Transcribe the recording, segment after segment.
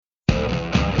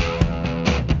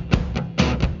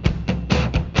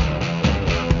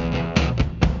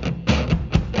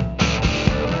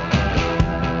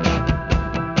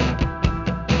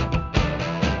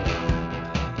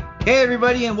Hey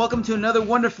everybody, and welcome to another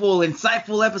wonderful,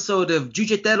 insightful episode of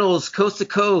Jujeteros Coast to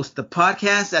Coast, the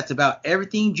podcast that's about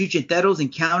everything Jujeteros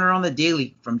encounter on the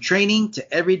daily, from training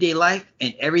to everyday life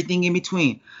and everything in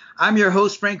between. I'm your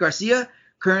host, Frank Garcia,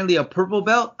 currently a purple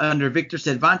belt under Victor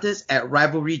Cervantes at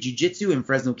Rivalry Jiu-Jitsu in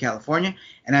Fresno, California,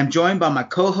 and I'm joined by my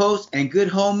co-host and good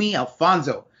homie,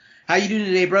 Alfonso. How you doing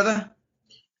today, brother?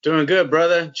 Doing good,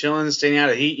 brother. Chilling, staying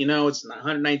out of heat. You know, it's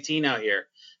 119 out here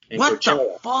in What the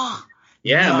Coachella. fuck?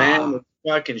 Yeah, man. Nah. It's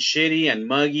fucking shitty and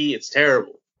muggy. It's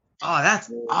terrible. Oh,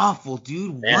 that's awful,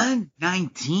 dude. Yeah.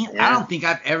 119? I Yeah. don't think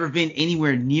I've ever been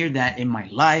anywhere near that in my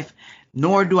life,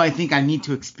 nor do I think I need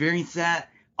to experience that.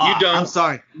 You don't. I'm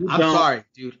sorry. I'm don't. sorry,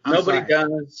 dude. Nobody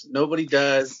does. Nobody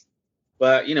does.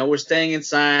 But, you know, we're staying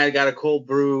inside, got a cold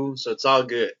brew, so it's all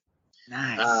good.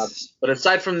 Nice. But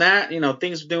aside from that, you know,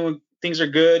 things are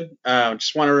good.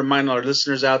 Just want to remind our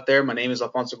listeners out there, my name is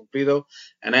Alfonso Cupido,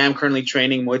 and I am currently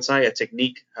training Muay Thai at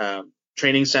Technique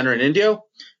Training Center in Indio.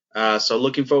 So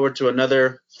looking forward to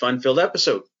another fun-filled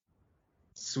episode.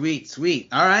 Sweet.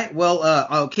 All right. Well,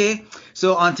 okay.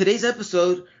 So on today's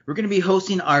episode, we're going to be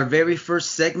hosting our very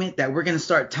first segment that we're going to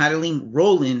start titling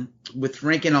Rollin' with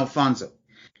Frank and Alfonso.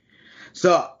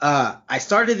 So I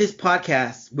started this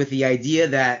podcast with the idea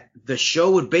that the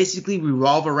show would basically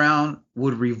revolve around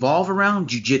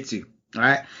jiu-jitsu. All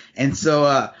right. And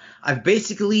so I've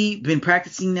basically been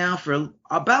practicing now for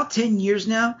about 10 years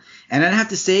now. And I'd have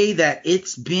to say that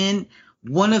it's been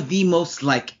one of the most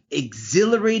like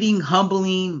exhilarating,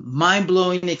 humbling,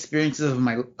 mind-blowing experiences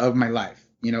of my life.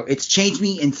 You know, it's changed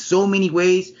me in so many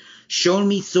ways, shown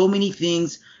me so many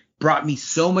things, brought me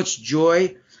so much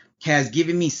joy, has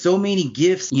given me so many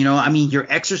gifts. You know, I mean,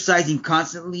 you're exercising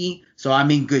constantly, so I'm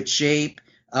in good shape.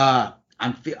 I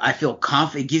feel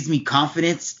confident. It gives me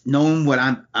confidence knowing what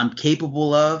I'm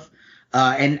capable of.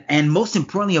 And most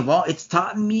importantly of all, it's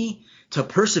taught me to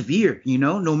persevere, you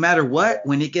know, no matter what.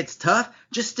 When it gets tough,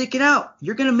 just stick it out.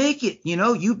 You're going to make it. You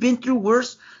know, you've been through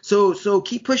worse. So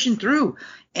keep pushing through.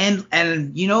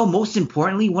 And, you know, most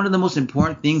importantly, one of the most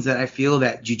important things that I feel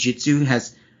that jiu-jitsu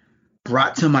has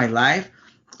brought to my life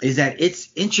is that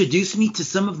it's introduced me to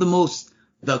some of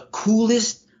the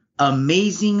coolest,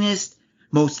 amazingest,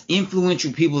 most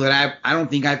influential people that I don't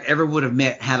think I've ever would have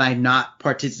met had I not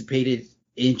participated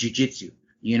in jiu-jitsu,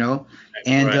 you know?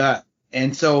 And, Right.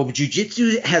 And so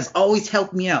jiu-jitsu has always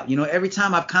helped me out. You know, every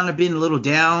time I've kind of been a little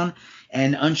down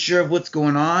and unsure of what's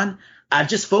going on, I've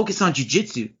just focused on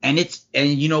jiu-jitsu. And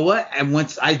you know what? And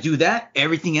once I do that,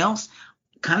 everything else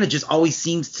kind of just always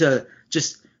seems to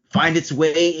just find its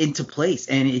way into place,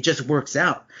 and it just works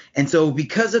out. And so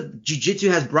because of jiu-jitsu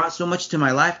has brought so much to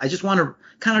my life, I just want to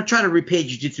kind of try to repay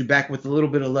jiu-jitsu back with a little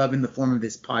bit of love in the form of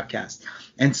this podcast.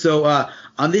 And so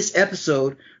on this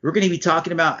episode, we're going to be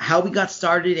talking about how we got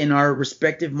started in our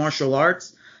respective martial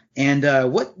arts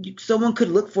and what someone could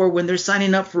look for when they're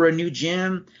signing up for a new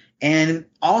gym. And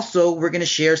also, we're going to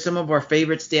share some of our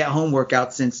favorite stay-at-home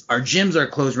workouts since our gyms are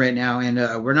closed right now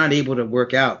and we're not able to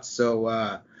work out.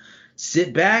 So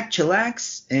sit back,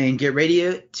 chillax, and get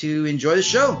ready to enjoy the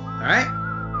show. All right?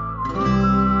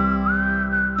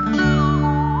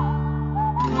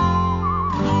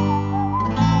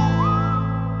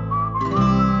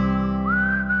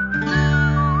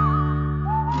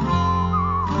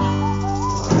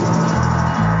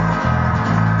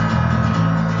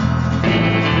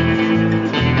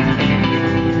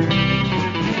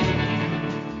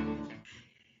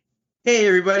 Hey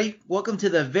everybody, welcome to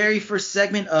the very first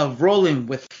segment of Rollin'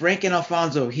 with Frank and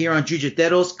Alfonso here on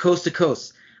Jujeteros Coast to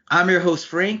Coast. I'm your host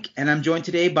Frank, and I'm joined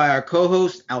today by our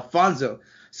co-host Alfonso.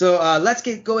 So let's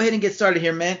go ahead and get started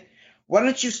here, man. Why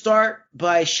don't you start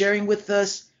by sharing with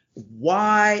us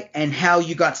why and how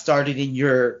you got started in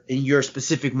your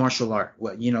specific martial art?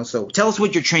 So tell us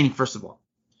what you're training first of all.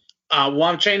 Well,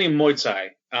 I'm training Muay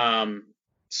Thai.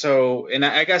 And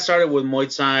I got started with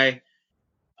Muay Thai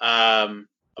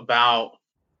about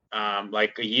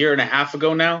like a year and a half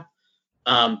ago now.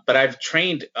 But I've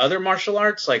trained other martial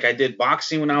arts. Like I did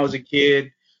boxing when I was a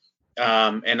kid.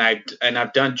 And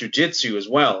I've done jujitsu as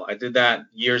well. I did that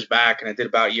years back, and I did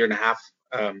about a year and a half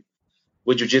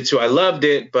with jujitsu. I loved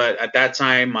it, but at that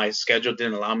time my schedule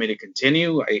didn't allow me to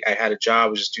continue. I had a job,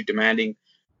 it was just too demanding.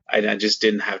 I just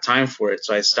didn't have time for it,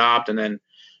 so I stopped. And then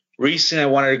recently I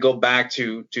wanted to go back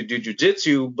to do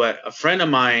jujitsu, but a friend of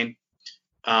mine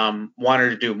wanted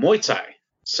to do Muay Thai,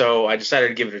 so I decided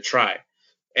to give it a try,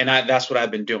 and that's what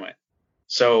I've been doing.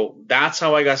 So that's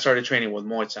how I got started training with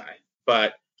Muay Thai.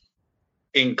 But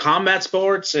in combat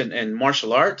sports and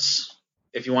martial arts,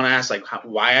 if you want to ask like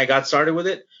why I got started with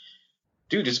it,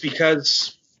 dude, it's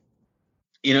because,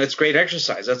 you know, it's great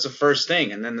exercise. That's the first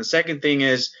thing. And then the second thing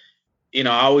is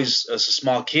I always as a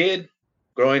small kid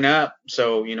growing up,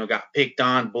 so got picked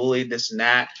on, bullied, this and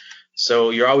that. So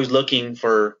you're always looking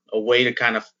for a way to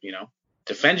kind of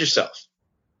defend yourself.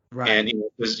 Right. And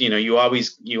because you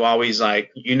always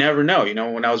like you never know.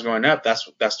 When I was growing up, that's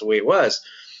the way it was.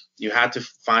 You had to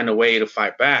find a way to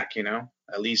fight back.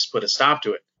 At least put a stop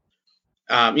to it.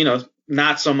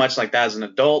 Not so much like that as an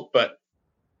adult, but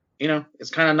it's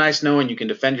kind of nice knowing you can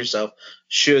defend yourself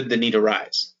should the need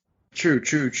arise. True,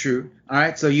 true, true. All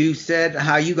right. So you said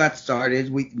how you got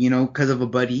started with, because of a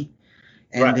buddy.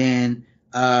 And Right. then,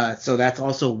 so that's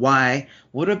also why.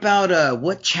 What about,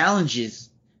 what challenges,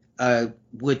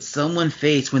 would someone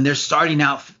face when they're first starting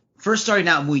out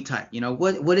Muay Thai?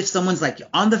 What if someone's like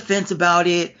on the fence about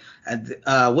it?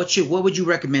 What would you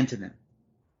recommend to them?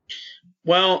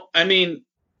 Well, I mean,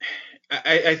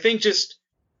 I think just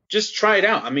try it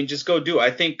out. I mean, just go do it.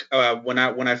 I think when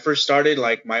I first started,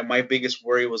 like my biggest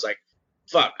worry was like,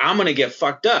 fuck, I'm gonna get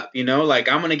fucked up, like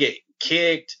I'm gonna get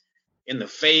kicked in the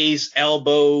face,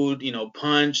 elbowed,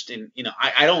 punched, and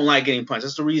I don't like getting punched.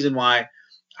 That's the reason why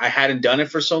I hadn't done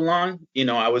it for so long.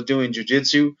 I was doing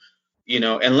jujitsu,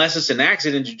 unless it's an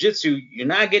accident, jujitsu, you're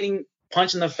not getting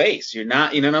punched in the face. You're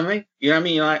not, you know what I mean? You know what I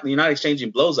mean? You're not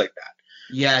exchanging blows like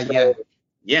that. Yeah, So, yeah.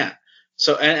 yeah.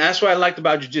 So, and that's what I liked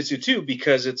about jujitsu too,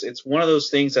 because it's one of those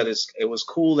things that it was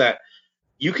cool that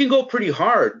you can go pretty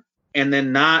hard and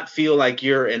then not feel like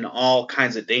you're in all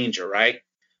kinds of danger, right?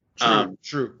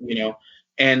 True.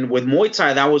 And with Muay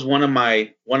Thai, that was one of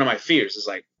my fears. It's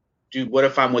like, dude, what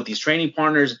if I'm with these training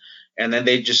partners and then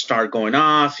they just start going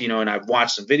off, and I've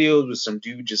watched some videos with some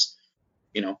dude just,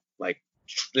 like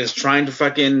just trying to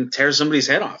fucking tear somebody's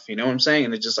head off, you know what I'm saying?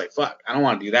 And it's just like, fuck, I don't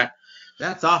want to do that.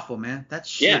 That's awful, man. That's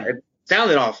shit. Yeah, it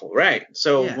sounded awful, right?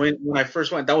 So Yeah. when I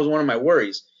first went, that was one of my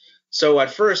worries. So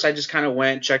at first I just kind of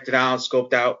went, checked it out,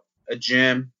 scoped out a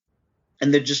gym,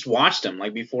 and then just watched them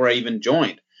like before I even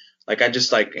joined. Like I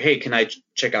just like, hey, can I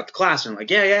check out the class? And I'm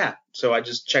like, yeah. So I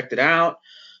just checked it out,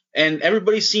 and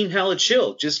everybody seemed hella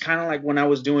chill, just kind of like when I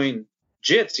was doing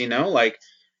jits, like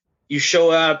you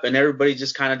show up and everybody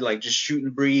just kind of like just shooting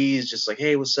breeze, just like,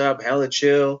 hey, what's up? Hella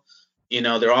chill.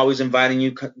 They're always inviting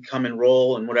you come and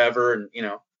roll and whatever, and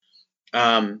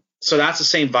so that's the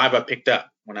same vibe I picked up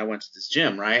when I went to this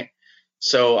gym, right?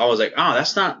 So I was like, oh,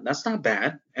 that's not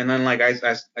bad. And then like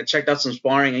I checked out some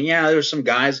sparring, and yeah, there were some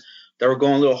guys that were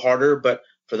going a little harder, but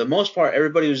for the most part,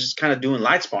 everybody was just kind of doing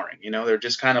light sparring. They're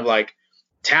just kind of like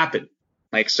tapping,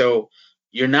 like, so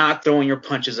you're not throwing your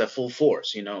punches at full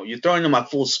force. You're throwing them at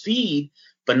full speed,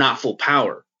 but not full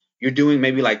power. You're doing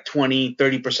maybe like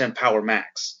 20-30% power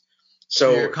max.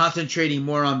 So you're concentrating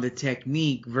more on the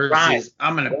technique versus Right.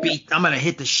 I'm gonna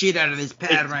hit the shit out of this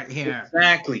pad right here.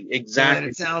 Exactly. So that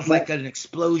it sounds like an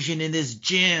explosion in this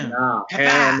gym. No, Papa!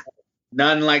 and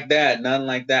none like that.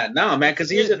 No, man. Because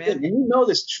here's the man. thing, and you know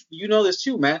this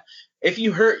too, man. If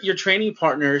you hurt your training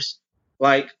partners,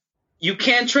 like you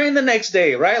can't train the next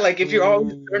day, right? Like if you're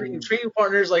always hurting your training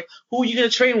partners, like who are you gonna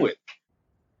train with?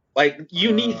 Like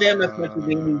you need them as much as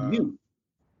they need you.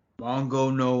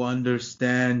 Mongo no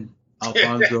understand,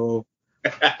 Alfonso.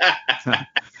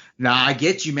 Nah, I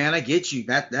get you, man. I get you.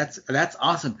 That's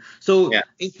awesome. So Yeah.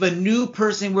 if a new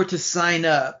person were to sign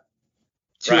up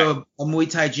to Right. a Muay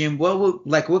Thai gym,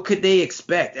 what could they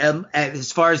expect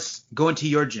as far as going to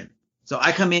your gym? So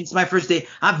I come in, it's my first day.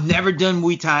 I've never done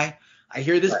Muay Thai. I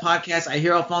hear this podcast. I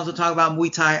hear Alfonso talk about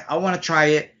Muay Thai. I want to try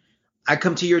it. I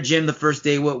come to your gym the first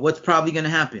day. What's probably gonna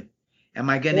happen? Am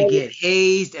I gonna get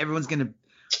hazed? Everyone's gonna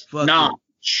fuck No,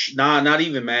 not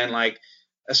even, man. Like,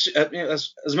 as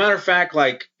a matter of fact,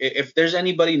 like, if there's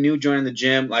anybody new joining the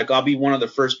gym, like, I'll be one of the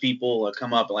first people to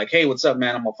come up and like, hey, what's up,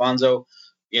 man? I'm Alfonso.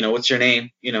 What's your name?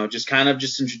 Just kind of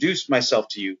just introduce myself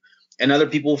to you, and other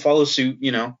people will follow suit.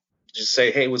 Just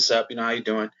say, hey, what's up? How you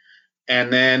doing?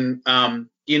 And then,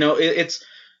 it's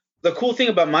the cool thing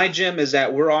about my gym is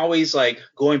that we're always like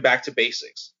going back to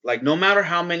basics. Like, no matter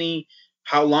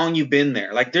how long you've been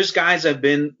there. Like there's guys that have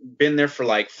been there for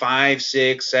like 5,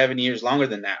 6, 7 years, longer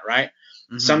than that, right?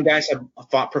 Mhm. Some guys have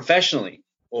fought professionally,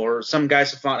 or some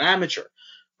guys have fought amateur,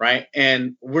 right?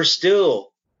 And we're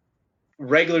still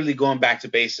regularly going back to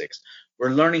basics. We're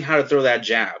learning how to throw that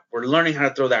jab. We're learning how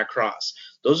to throw that cross.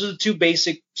 Those are the two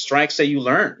basic strikes that you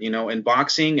learn, in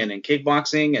boxing and in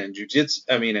kickboxing and in jiu-jitsu.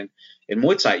 I mean, in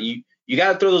Muay Thai, you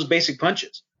got to throw those basic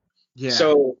punches. Yeah.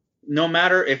 So no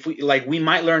matter if we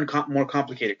might learn more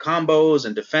complicated combos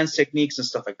and defense techniques and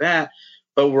stuff like that,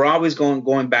 but we're always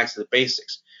going back to the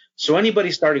basics. So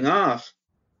anybody starting off,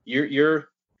 you're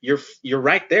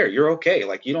right there. You're okay.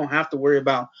 Like you don't have to worry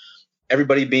about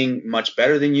everybody being much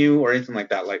better than you or anything like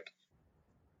that. Like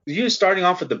you starting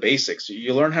off with the basics.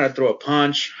 You learn how to throw a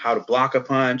punch, how to block a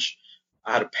punch,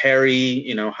 how to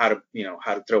parry, how to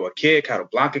throw a kick, how to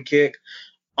block a kick,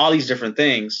 all these different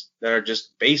things that are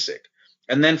just basic.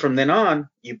 And then from then on,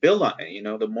 you build on it.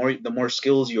 The more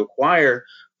skills you acquire,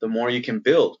 the more you can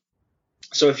build.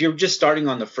 So if you're just starting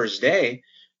on the first day,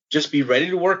 just be ready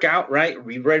to work out, right?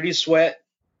 Be ready to sweat.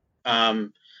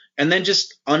 And then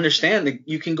just understand that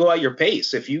you can go at your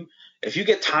pace. If you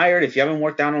get tired, if you haven't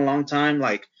worked out in a long time,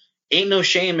 like ain't no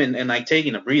shame in like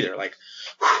taking a breather, like,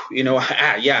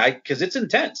 because it's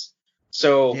intense.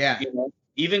 So, Yeah.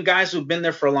 Even guys who've been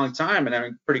there for a long time and are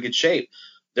in pretty good shape,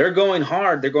 they're going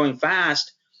hard, they're going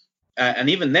fast. And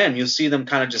even then you'll see them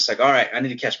kind of just like, all right, I need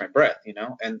to catch my breath,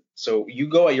 and so you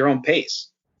go at your own pace.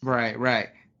 Right.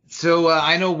 So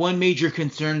I know one major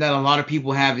concern that a lot of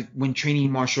people have when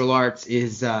training martial arts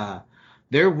is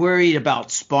they're worried about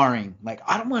sparring. Like,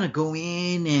 I don't want to go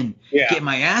in and get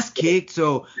my ass kicked.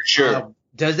 So Sure.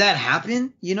 Does that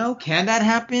happen? Can that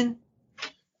happen?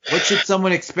 What should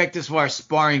someone expect as far as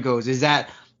sparring goes? Is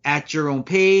that at your own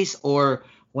pace or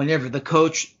whenever the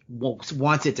coach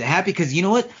wants it to happen? Because you know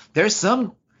what? There's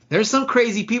some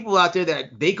crazy people out there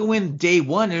that they go in day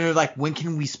one and they're like, when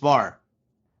can we spar?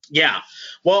 Yeah.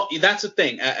 Well, that's the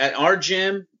thing. At our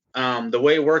gym, the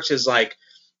way it works is like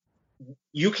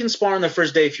you can spar on the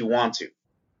first day if you want to.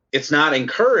 It's not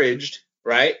encouraged,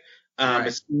 right?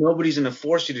 Nobody's going to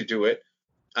force you to do it.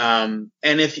 And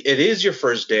if it is your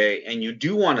first day and you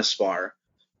do want to spar,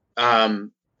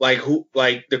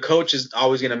 the coach is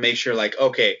always going to make sure, like,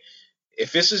 okay,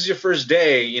 if this is your first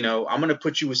day, I'm going to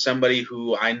put you with somebody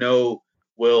who I know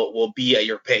will be at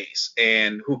your pace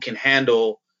and who can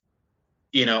handle,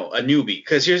 a newbie.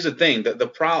 Because here's the thing,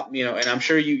 the problem, and I'm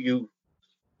sure you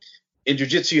in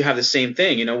jiu-jitsu you have the same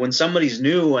thing. When somebody's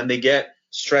new and they get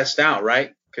stressed out,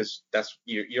 right? Because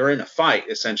you're in a fight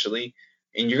essentially,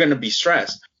 and you're going to be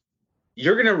stressed.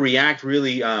 You're going to react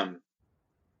really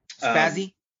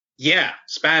spazzy.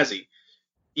 Spazzy.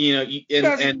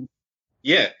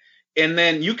 And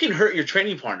then you can hurt your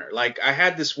training partner. Like, I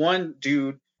had this one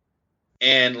dude,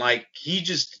 and like he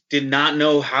just did not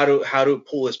know how to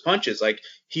pull his punches. Like,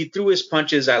 he threw his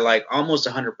punches at like almost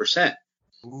 100%.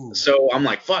 Ooh. So I'm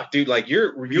like, fuck, dude, like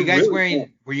were you guys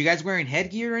wearing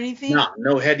headgear or anything?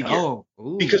 No headgear. Oh,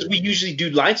 ooh. Because we usually do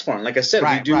light sparring. Like I said,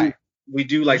 we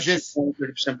do like just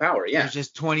 30% power. Yeah. It's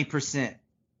just 20%.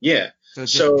 Yeah. So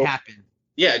just tapping.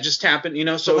 Yeah, just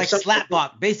tapping, So like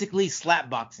basically slap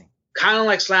boxing. Kind of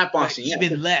like slap boxing.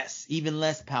 Even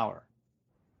less power.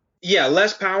 Yeah,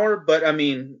 less power, but I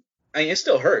mean, it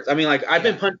still hurts. I mean, like I've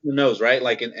been punched in the nose, right?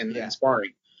 Like in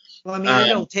sparring. Well, I mean, it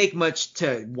don't take much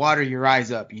to water your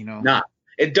eyes up, Nah,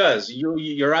 it does.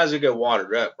 Your eyes will get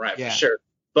watered up, right? Yeah. For sure.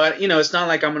 But it's not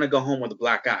like I'm gonna go home with a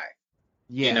black eye.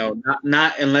 Yeah.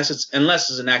 Not unless it's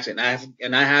an accident.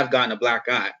 I have gotten a black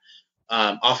eye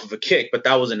off of a kick, but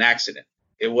that was an accident.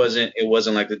 It wasn't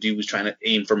like the dude was trying to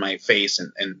aim for my face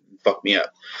and fuck me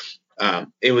up.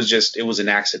 It was an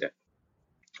accident.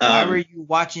 Why were you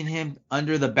watching him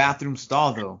under the bathroom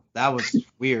stall though? That was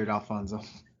weird, Alfonso.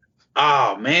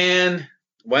 Oh man.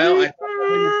 Well,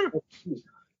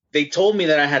 they told me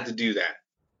that I had to do that.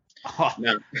 Oh,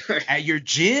 no. At your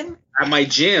gym? At my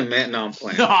gym, man. No, I'm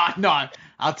playing. No.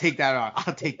 I'll take that off.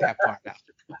 I'll take that part out.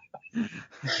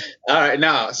 All right,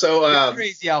 now, so you're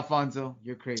crazy, Alfonso.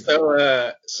 You're crazy.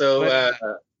 So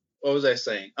what was I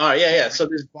saying? Oh, yeah. So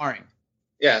this sparring.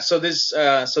 Yeah. So this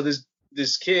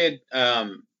kid,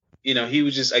 he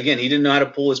was just, again, he didn't know how to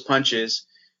pull his punches.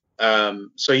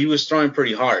 So he was throwing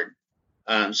pretty hard.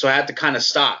 So I had to kind of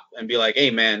stop and be like,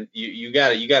 hey man, you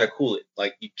gotta cool it.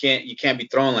 Like you can't be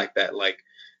throwing like that. Like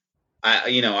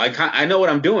I know what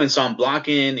I'm doing, so I'm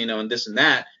blocking, and this and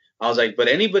that. I was like, but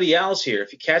anybody else here,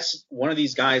 if you catch one of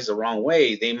these guys the wrong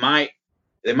way, they might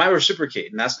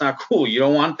reciprocate, and that's not cool. You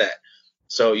don't want that.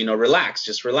 So,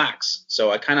 just relax.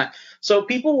 So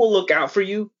people will look out for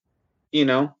you.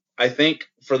 I think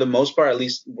for the most part, at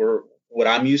least what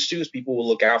I'm used to is people will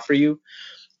look out for you.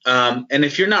 And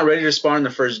if you're not ready to spar on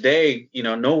the first day,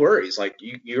 no worries. Like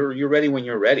you're ready when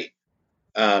you're ready.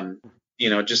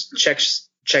 Just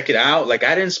check it out. Like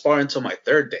I didn't spar until my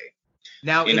third day.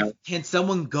 Now, can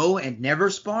someone go and never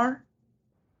spar?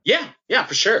 Yeah,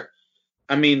 for sure.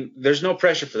 I mean, there's no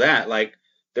pressure for that. Like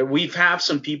we've had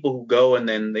some people who go and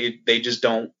then they just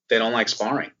don't like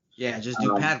sparring. Yeah, just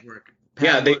do pad work.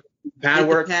 They pad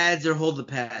work. The pads or hold the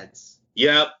pads.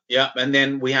 Yep. And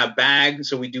then we have bag,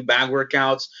 so we do bag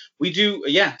workouts. We do,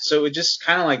 so it just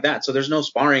kind of like that. So there's no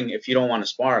sparring if you don't want to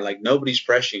spar. Like nobody's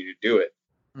pressuring you to do it.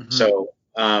 Mm-hmm.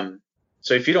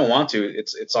 So if you don't want to,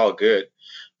 it's all good.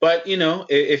 But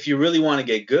if you really want to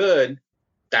get good,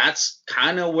 that's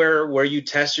kind of where you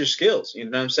test your skills. You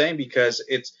know what I'm saying? Because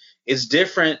it's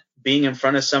different being in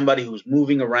front of somebody who's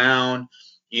moving around,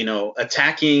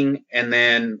 attacking, and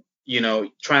then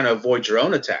trying to avoid your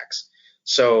own attacks.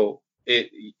 So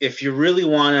if you really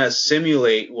want to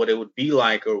simulate what it would be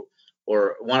like,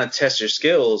 or want to test your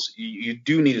skills, you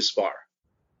do need to spar.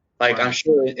 Like, right. I'm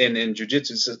sure in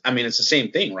jiu-jitsu, it's the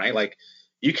same thing, right? Like,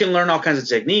 you can learn all kinds of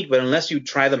technique, but unless you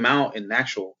try them out in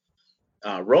actual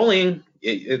rolling,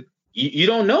 you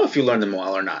don't know if you learn them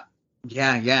well or not.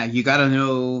 Yeah. You gotta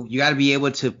know. You gotta be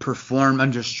able to perform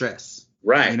under stress.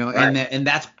 Right. Right. And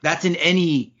that's in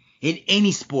any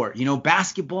sport.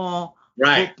 Basketball,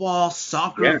 right, football,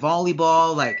 soccer, yeah,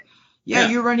 volleyball. Like, yeah,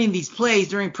 you're running these plays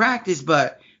during practice,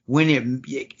 but when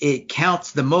it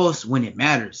counts the most when it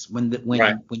matters, when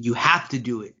you have to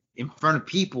do it in front of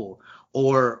people,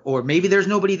 or maybe there's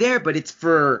nobody there, but it's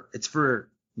for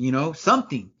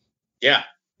something. Yeah.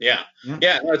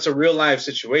 No, it's a real life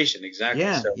situation. Exactly.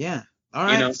 Yeah. All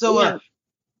right.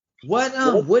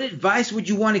 What advice would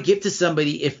you want to give to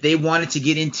somebody if they wanted to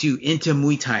get into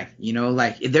Muay Thai?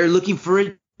 Like, if they're looking for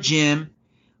a gym,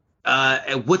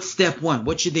 what's step one?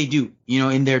 What should they do,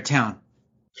 in their town?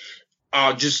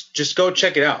 Just go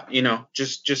check it out.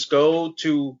 Just go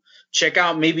to check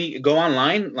out, maybe go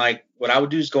online. Like, what I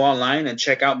would do is go online and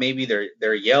check out maybe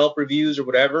their Yelp reviews or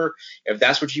whatever, if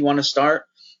that's what you want to start.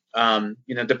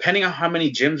 Depending on how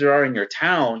many gyms there are in your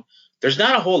town, there's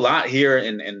not a whole lot here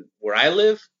in where I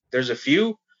live. There's a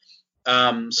few.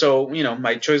 So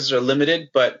my choices are limited,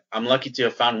 but I'm lucky to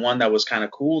have found one that was kind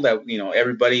of cool, that,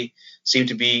 everybody seemed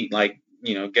to be like,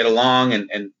 get along,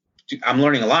 and I'm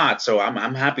learning a lot. So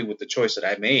I'm happy with the choice that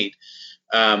I made.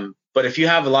 But if you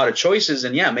have a lot of choices,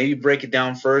 then maybe break it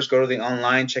down first, go to the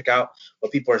online, check out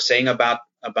what people are saying about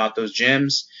those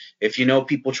gyms. If you know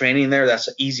people training there, that's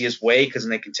the easiest way, because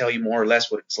then they can tell you more or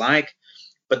less what it's like.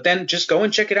 But then just go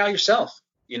and check it out yourself.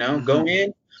 Mm-hmm. Go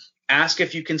in, ask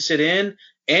if you can sit in.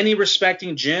 Any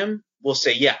respecting gym will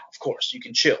say, yeah, of course, you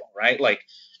can chill, right? Like,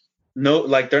 no,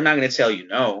 like, they're not going to tell you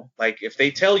no. Like, if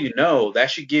they tell you no,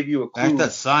 that should give you a clue.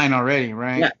 That's a sign already,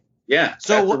 right? Yeah.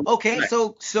 So okay,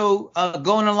 so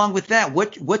going along with that,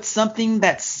 what's something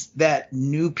that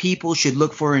new people should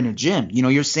look for in a gym?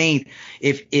 You're saying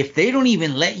if they don't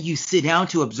even let you sit down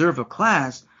to observe a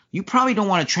class, you probably don't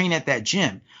want to train at that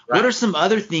gym. Right. What are some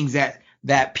other things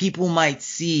that people might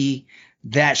see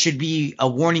that should be a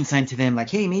warning sign to them, like,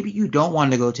 hey, maybe you don't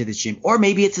want to go to this gym, or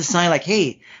maybe it's a sign like,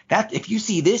 hey, that if you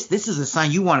see this is a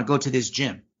sign you want to go to this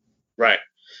gym. Right.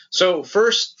 So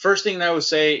first thing that I would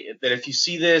say, that if you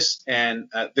see this and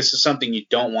this is something you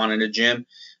don't want in a gym,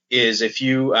 is if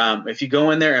you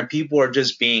go in there and people are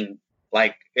just being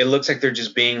like, it looks like they're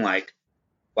just being like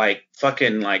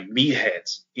fucking like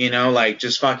meatheads, like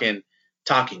just fucking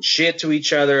talking shit to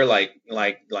each other, like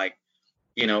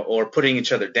or putting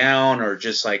each other down, or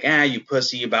just like, you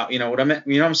pussy, about, what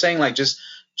I'm saying, like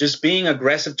just being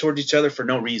aggressive towards each other for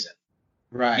no reason.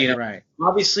 Right, right.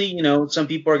 Obviously, some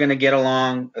people are going to get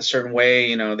along a certain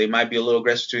way. They might be a little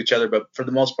aggressive to each other, but for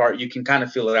the most part, you can kind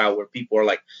of feel it out where people are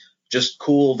like just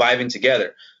cool vibing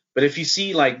together. But if you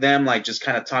see like them like just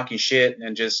kind of talking shit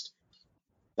and just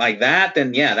like that,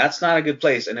 then that's not a good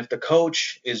place. And if the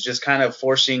coach is just kind of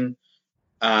forcing,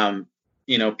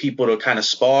 people to kind of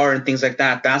spar and things like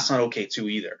that, that's not okay too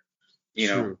either.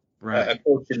 True. Right. A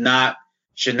coach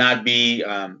should not be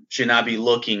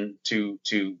looking to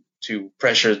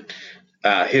pressure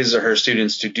his or her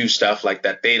students to do stuff like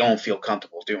that they don't feel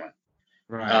comfortable doing.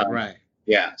 Right, right.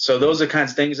 Yeah. So those are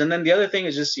kinds of things. And then the other thing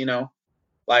is just,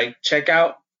 like, check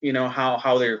out,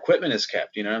 how their equipment is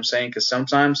kept. You know what I'm saying? Because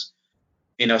sometimes,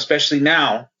 especially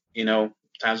now,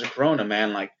 times of Corona,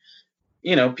 man, like,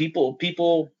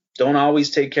 people don't always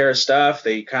take care of stuff.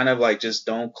 They kind of like just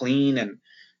don't clean, and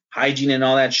hygiene and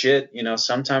all that shit.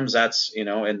 Sometimes that's,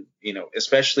 and,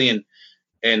 especially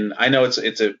and I know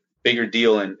it's a bigger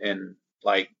deal in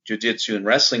like jiu-jitsu and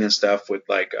wrestling and stuff with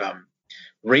like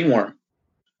ringworm.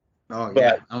 Oh,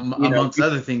 but, amongst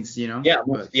other things, Yeah,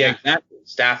 exactly.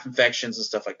 Staph infections and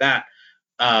stuff like that.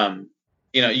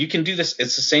 You can do this.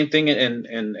 It's the same thing in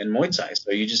Muay Thai.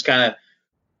 So you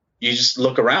just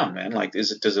look around, man. Like,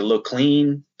 does it look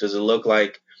clean? Does it look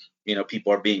like,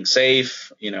 people are being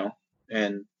safe?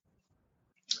 And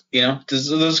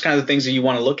those kinds of things that you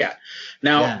want to look at.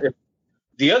 Now,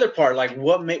 the other part, like,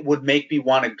 what would make me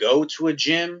want to go to a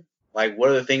gym? Like, what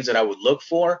are the things that I would look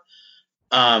for?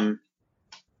 I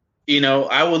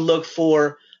would look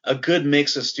for a good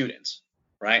mix of students,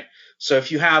 right? So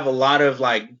if you have a lot of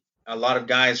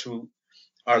guys who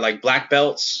are like black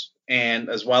belts, and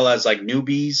as well as like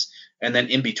newbies, and then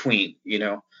in between,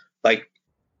 like,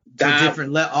 So that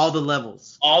different all the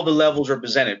levels. all the levels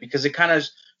represented, because it kind of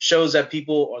shows that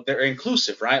people, they're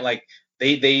inclusive, right? Like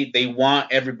they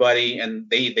want everybody, and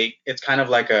they it's kind of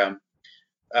like a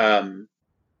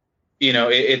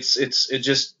it's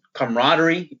just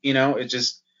camaraderie,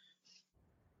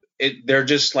 they're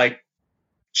just like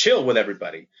chill with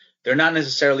everybody. They're not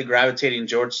necessarily gravitating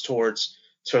towards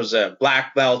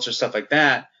black belts or stuff like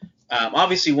that.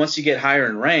 Obviously, once you get higher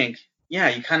in rank, yeah,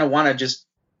 you kind of want to just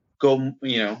go,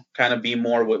 kind of be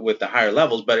more with the higher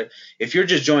levels. But if you're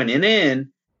just joining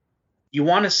in, you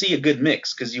want to see a good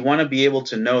mix, because you want to be able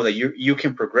to know that you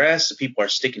can progress, people are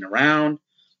sticking around,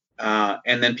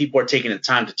 and then people are taking the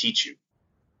time to teach you.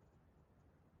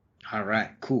 All right,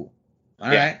 cool. All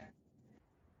right.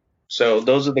 So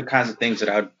those are the kinds of things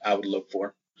that I would look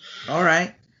for. All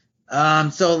right.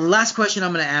 So the last question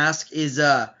I'm going to ask is,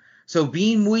 so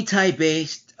being Muay Thai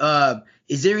based,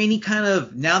 is there any kind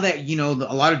of, now that,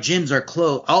 a lot of gyms are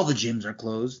closed, all the gyms are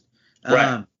closed.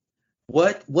 Right.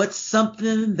 What's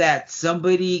something that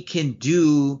somebody can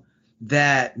do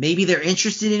that maybe they're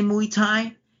interested in Muay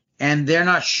Thai and they're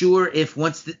not sure if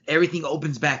once everything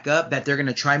opens back up that they're going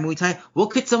to try Muay Thai? What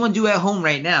could someone do at home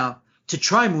right now to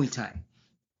try Muay Thai?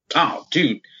 Oh,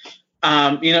 dude.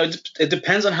 It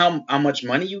depends on how much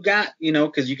money you got,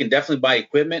 because you can definitely buy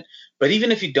equipment. But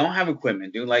even if you don't have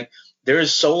equipment, dude, like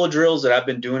there's solo drills that I've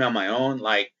been doing on my own.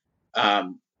 Like,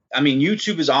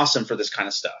 YouTube is awesome for this kind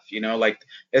of stuff, like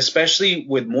especially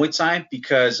with Muay Thai,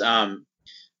 because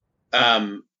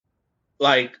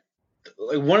like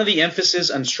one of the emphasis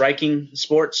on striking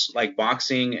sports like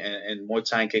boxing and Muay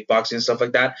Thai and kickboxing and stuff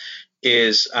like that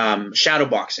is shadow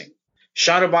boxing.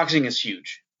 Shadow boxing is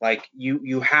huge. Like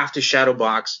you have to shadow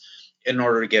box in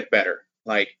order to get better.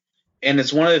 Like, and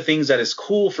it's one of the things that is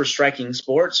cool for striking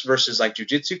sports versus like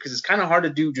jujitsu, because it's kind of hard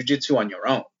to do jujitsu on your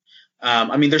own.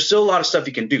 There's still a lot of stuff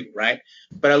you can do, right?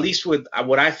 But at least with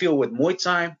what I feel with Muay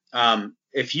Thai,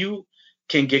 if you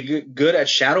can get good at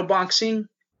shadow boxing,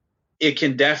 it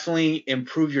can definitely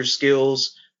improve your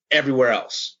skills everywhere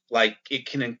else. Like it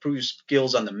can improve your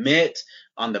skills on the mitt,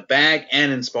 on the bag,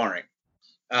 and in sparring.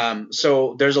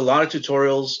 So there's a lot of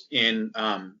tutorials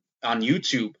on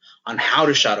YouTube on how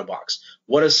to shadow box.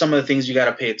 What are some of the things you got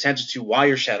to pay attention to while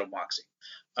you're shadow boxing?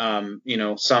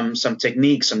 Some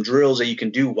techniques, some drills that you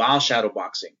can do while shadow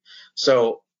boxing.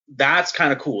 So that's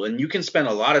kind of cool, and you can spend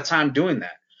a lot of time doing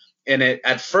that. And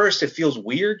at first it feels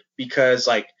weird, because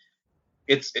like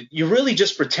you're really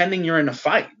just pretending you're in a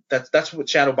fight. That's what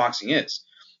shadow boxing is.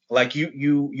 Like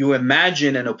you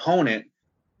imagine an opponent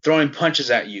throwing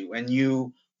punches at you, and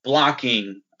you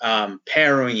blocking,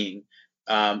 parrying,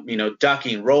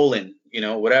 ducking, rolling,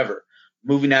 whatever,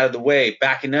 moving out of the way,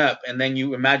 backing up, and then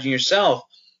you imagine yourself,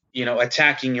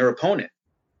 attacking your opponent.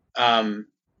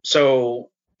 So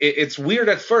it's weird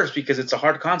at first, because it's a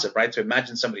hard concept, right? To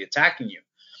imagine somebody attacking you.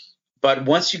 But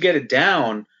once you get it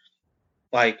down,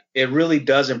 like it really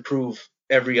does improve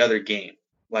every other game,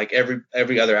 like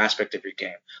every other aspect of your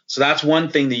game. So that's one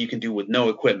thing that you can do with no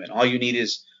equipment. All you need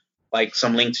is like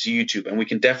some links to YouTube, and we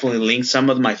can definitely link some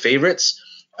of my favorites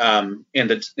in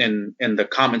the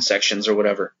comment sections or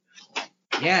whatever.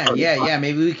 Yeah.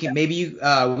 Maybe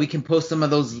we can post some of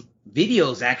those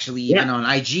videos actually even on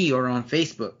IG or on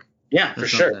Facebook. Yeah, for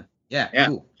sure. Yeah,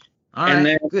 cool. All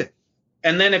right, good.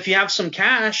 And then if you have some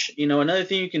cash, another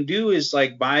thing you can do is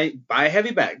like buy a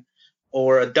heavy bag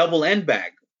or a double end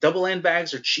bag. Double end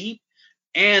bags are cheap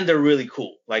and they're really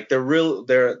cool. Like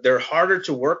they're harder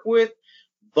to work with,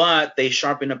 but they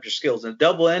sharpen up your skills. And a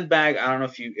double end bag, I don't know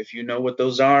if you know what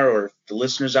those are, or if the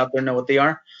listeners out there know what they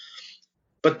are,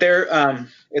 but they're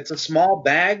it's a small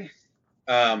bag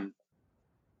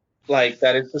like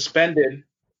that is suspended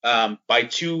by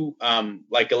two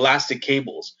like elastic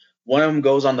cables. One of them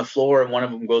goes on the floor and one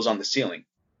of them goes on the ceiling.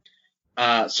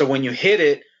 So when you hit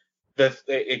it,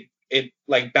 it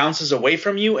like bounces away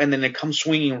from you, and then it comes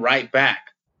swinging right back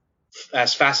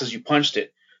as fast as you punched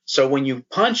it. So when you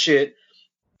punch it,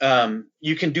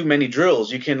 you can do many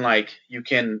drills. You can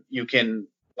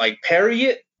parry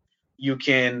it. You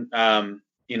can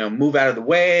move out of the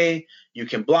way. You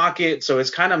can block it. So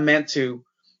it's kind of meant to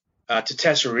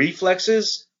test your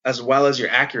reflexes as well as your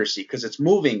accuracy, because it's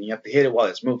moving. You have to hit it while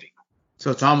it's moving. So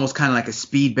it's almost kind of like a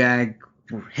speed bag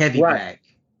or heavy bag.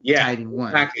 Yeah, tied in one.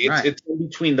 Exactly. It's in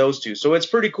between those two. So it's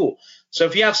pretty cool. So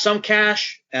if you have some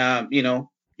cash,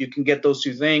 you can get those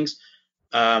two things.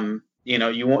 You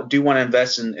want to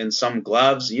invest in some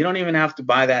gloves. You don't even have to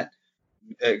buy that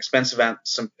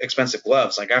some expensive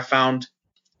gloves. Like I found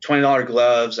 $20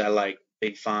 gloves at like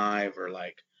Big Five, or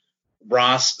like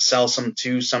Ross sells some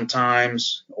too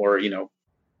sometimes, or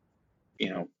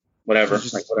whatever. So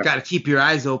Like just whatever. got to keep your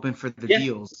eyes open for the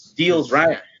deals. Deals,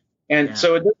 right? And Yeah.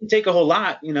 so it doesn't take a whole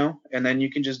lot, and then you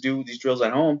can just do these drills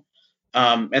at home.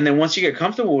 And then once you get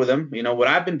comfortable with them, what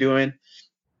I've been doing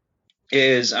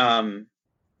is, I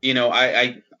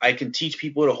can teach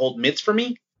people to hold mitts for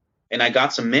me, and I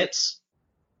got some mitts.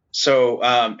 So,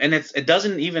 and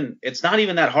it's not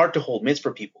even that hard to hold mitts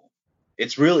for people.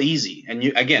 It's real easy. And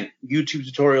again, YouTube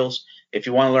tutorials, if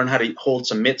you want to learn how to hold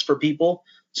some mitts for people,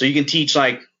 so you can teach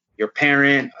like your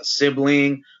parent, a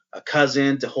sibling, a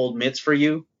cousin to hold mitts for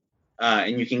you.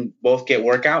 And you can both get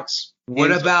workouts.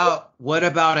 What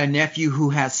about a nephew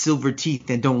who has silver teeth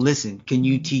and don't listen? Can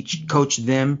you coach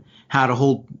them how to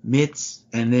hold mitts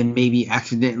and then maybe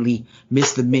accidentally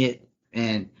miss the mitt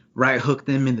and right hook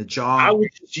them in the jaw? I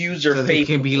would just use their so face.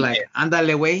 They can be like,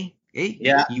 "Andale, way." Hey,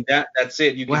 yeah, that's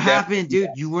it. What happened, dude?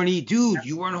 You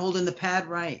weren't holding the pad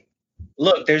right.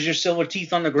 Look, there's your silver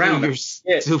teeth on the ground. Your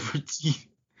silver teeth.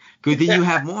 Good thing you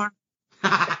have more.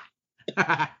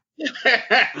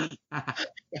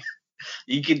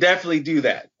 You can definitely do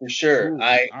that for sure. Cool.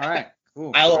 All right,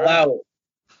 cool. I'll allow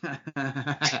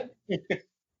it.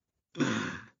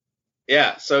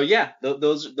 Yeah. So yeah,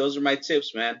 those are my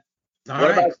tips, man.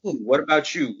 What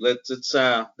about you? Let's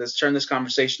turn this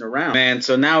conversation around, man.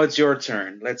 So now it's your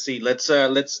turn. Let's see. Let's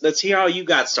hear how you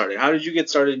got started. How did you get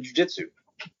started in jiu-jitsu?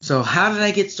 So how did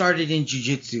I get started in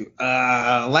jiu-jitsu?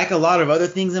 Like a lot of other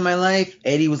things in my life,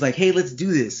 Eddie was like, "Hey, let's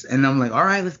do this," and I'm like, "All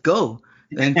right, let's go."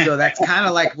 And so that's kind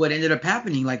of like what ended up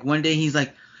happening. Like one day he's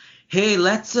like, "Hey,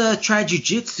 let's try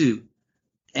jiu-jitsu."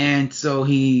 And so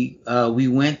we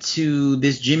went to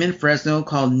this gym in Fresno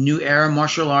called New Era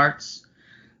Martial Arts.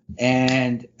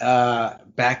 And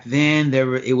back then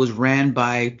it was ran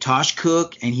by Tosh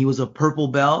Cook, and he was a purple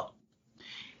belt.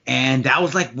 And that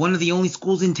was like one of the only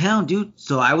schools in town, dude.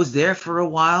 So I was there for a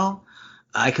while.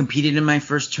 I competed in my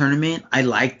first tournament. I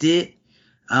liked it.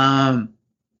 But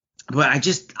I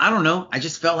don't know. I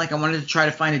just felt like I wanted to try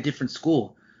to find a different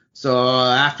school. So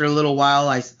after a little while,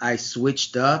 I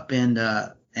switched up and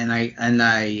I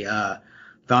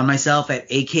found myself at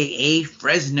AKA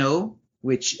Fresno,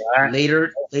 which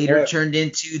later turned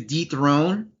into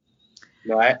Dethrone.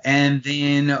 Right. And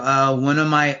then one of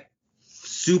my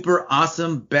super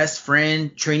awesome best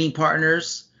friend training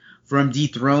partners from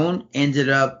Dethrone ended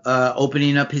up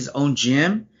opening up his own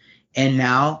gym. And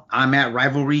now I'm at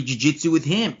Rivalry Jiu-Jitsu with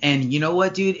him. And you know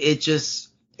what, dude? It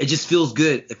just feels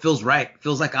good. It feels right. It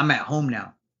feels like I'm at home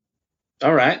now.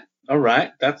 All right.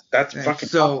 That's fucking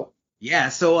awesome. Yeah.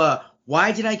 So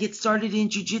why did I get started in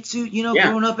jiu-jitsu?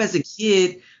 Growing up as a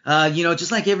kid,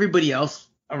 just like everybody else,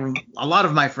 a lot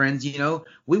of my friends,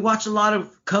 we watched a lot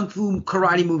of kung fu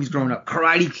karate movies growing up.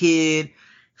 Karate Kid,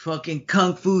 fucking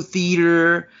Kung Fu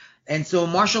Theater. And so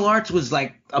martial arts was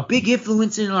like a big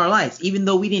influence in our lives. Even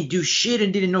though we didn't do shit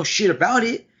and didn't know shit about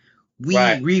it,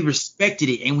 we respected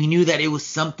it. And we knew that it was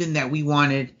something that we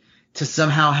wanted to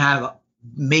somehow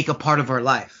make a part of our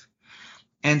life.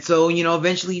 And so,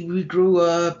 eventually we grew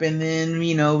up, and then,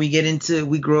 we got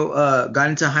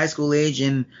into high school age,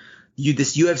 and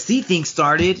this UFC thing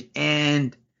started,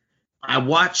 and I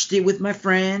watched it with my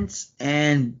friends,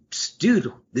 and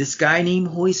dude, this guy named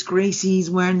Royce Gracie's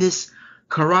wearing this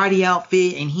karate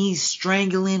outfit, and he's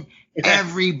strangling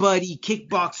everybody,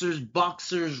 kickboxers,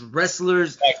 boxers,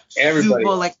 wrestlers,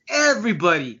 everybody.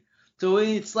 Everybody. So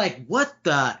it's like, what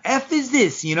the F is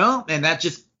this, And that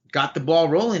just got the ball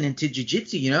rolling into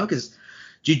jiu-jitsu, because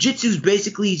jiu-jitsu is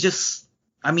basically just,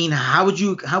 how would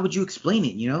you explain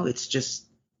it?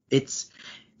 It's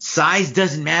size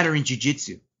doesn't matter in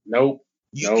jiu-jitsu. Nope.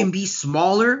 You can be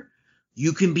smaller,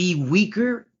 you can be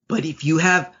weaker, but if you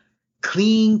have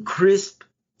clean, crisp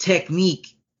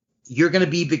technique, you're going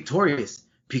to be victorious,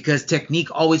 because technique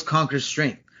always conquers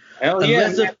strength. Hell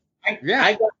yeah.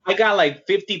 I got like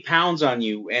 50 pounds on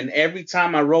you, and every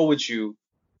time I roll with you,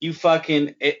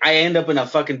 I end up in a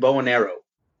fucking bow and arrow.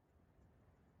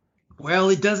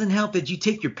 Well, it doesn't help that you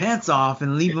take your pants off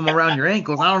and leave them around your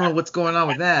ankles. I don't know what's going on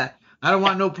with that. I don't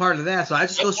want no part of that, so I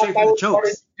just go straight for the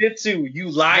chokes. Jiu-jitsu,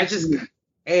 you lie.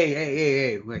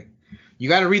 Hey, wait. You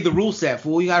got to read the rule set,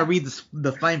 fool. You got to read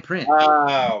the fine print.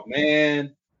 Oh,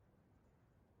 man.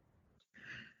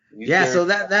 So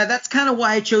that's kind of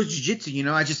why I chose jiu-jitsu,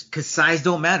 because size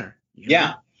don't matter.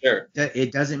 Yeah, sure.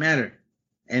 It doesn't matter.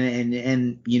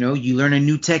 And you learn a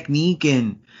new technique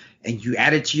and you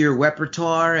add it to your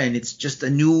repertoire, and it's just a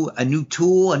new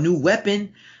tool, a new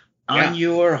weapon on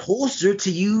your holster to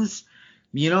use,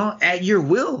 at your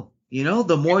will.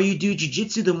 The more you do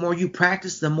jiu-jitsu, the more you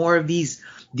practice, the more of these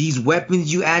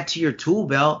weapons you add to your tool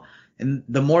belt, and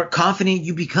the more confident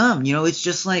you become. It's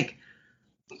just like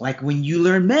when you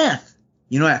learn math,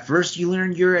 You know, at first you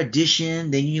learn your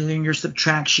addition, then you learn your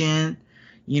subtraction,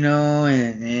 you know,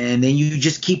 and then you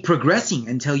just keep progressing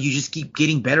until you just keep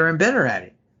getting better and better at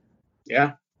it.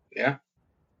 Yeah. Yeah.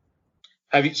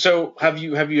 Have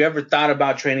you ever thought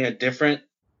about training a different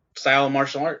style of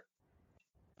martial art?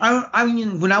 I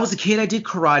mean, when I was a kid, I did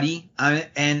karate,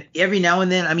 and every now and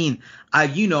then, I mean,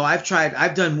 I've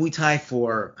done Muay Thai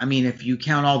for, I mean, if you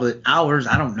count all the hours,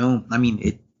 I don't know. I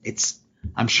mean,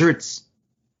 I'm sure it's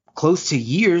close to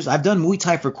years. I've done Muay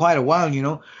Thai for quite a while, you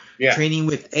know, Yeah. training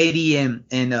with Eddie and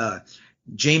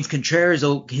James Contreras,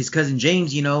 his cousin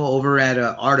James, you know, over at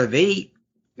Art of Eight.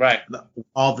 Right.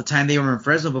 All the time they were in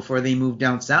Fresno before they moved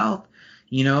down south,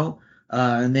 you know.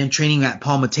 And then training at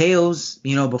Paul Mateo's,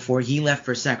 you know, before he left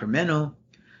for Sacramento.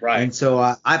 Right. And so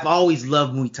I've always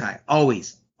loved Muay Thai.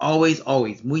 Always.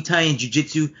 Muay Thai and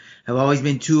Jiu-Jitsu have always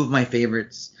been two of my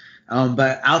favorites.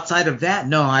 But outside of that,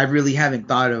 no, I really haven't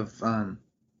thought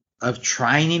of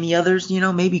trying any others. You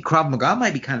know, maybe Krav Maga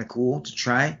might be kind of cool to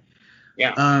try.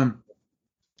 Yeah.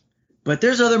 But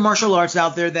there's other martial arts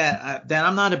out there that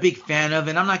I'm not a big fan of,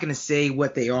 and I'm not gonna say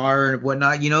what they are and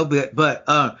whatnot, you know.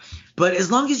 But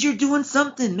as long as you're doing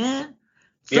something, man,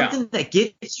 something that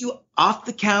gets you off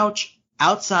the couch,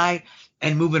 outside,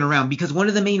 and moving around. Because one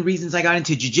of the main reasons I got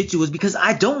into jiu-jitsu was because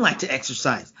I don't like to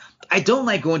exercise. I don't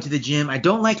like going to the gym. I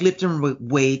don't like lifting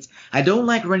weights. I don't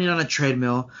like running on a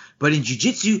treadmill. But in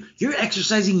jiu-jitsu, you're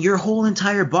exercising your whole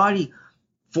entire body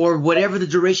for whatever the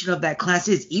duration of that class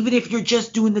is. Even if you're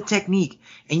just doing the technique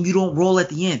and you don't roll at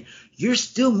the end, you're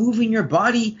still moving your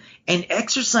body and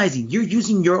exercising. You're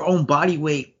using your own body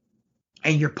weight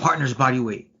and your partner's body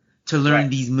weight to learn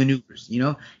these maneuvers, you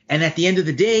know? And at the end of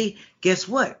the day, guess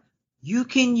what? You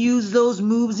can use those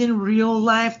moves in real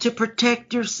life to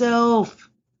protect yourself.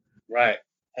 Right.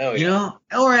 Hell yeah. You know,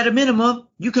 or at a minimum,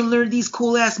 you can learn these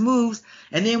cool ass moves,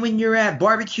 and then when you're at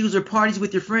barbecues or parties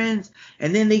with your friends,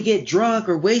 and then they get drunk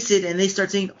or wasted, and they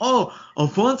start saying, "Oh,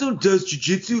 Alfonso does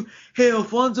jiu-jitsu. Hey,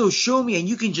 Alfonso, show me," and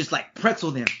you can just like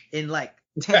pretzel them in like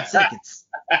 10 seconds.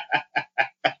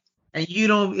 And you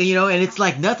don't, you know, and it's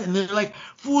like nothing. They're like,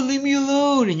 "Fool, leave me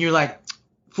alone," and you're like,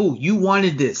 "Fool, you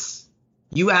wanted this.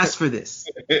 You asked for this."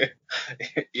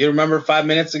 You remember 5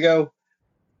 minutes ago?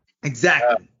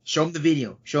 Exactly. Show them the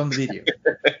video.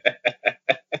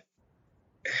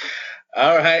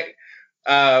 All right.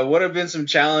 What have been some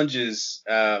challenges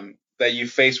that you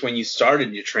faced when you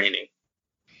started your training?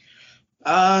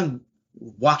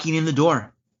 Walking in the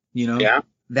door, you know,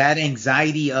 that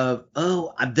anxiety of,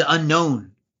 the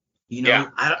unknown, you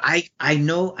know, I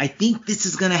know, I think this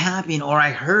is going to happen, or I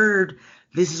heard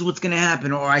this is what's going to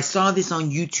happen, or I saw this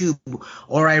on YouTube,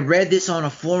 or I read this on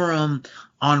a forum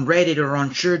on Reddit or on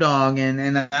SureDog,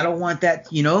 and I don't want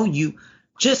that, you know. You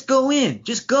just go in,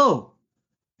 just go.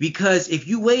 Because if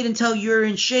you wait until you're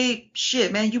in shape,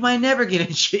 shit, man, you might never get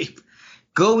in shape.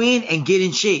 Go in and get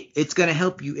in shape. It's going to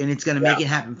help you, and it's going to make it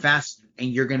happen faster,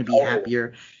 and you're going to be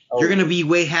happier. You're going to be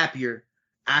way happier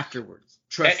afterwards.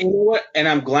 Trust me. You know what? And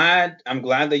I'm glad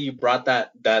that you brought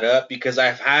that up, because I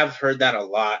have heard that a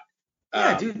lot.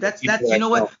 Yeah, dude, that's you know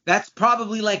what? That's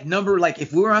probably like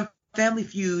if we were on Family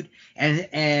Feud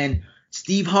and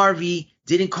Steve Harvey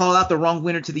didn't call out the wrong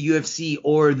winner to the UFC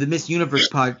or the Miss Universe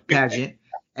pageant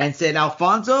and said,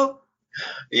 "Alfonso,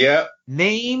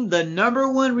 name the number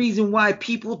one reason why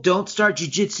people don't start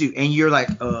jiu-jitsu," and you're like,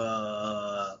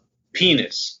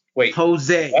 penis. Wait,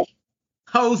 Jose.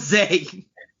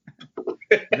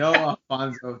 No,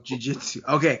 Alfonso, jiu-jitsu.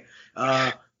 Okay,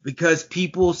 because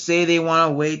people say they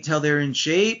want to wait till they're in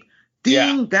shape.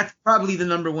 Ding, that's probably the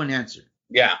number one answer.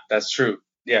 Yeah, that's true.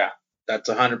 Yeah, that's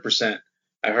 100%.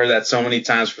 I heard that so many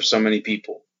times for so many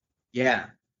people. Yeah.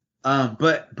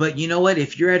 But you know what?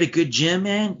 If you're at a good gym,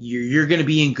 man, you're gonna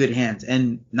be in good hands.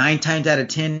 And 9 times out of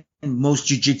 10, most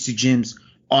jiu-jitsu gyms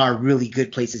are really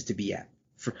good places to be at.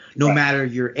 No matter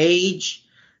your age,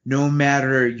 no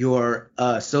matter your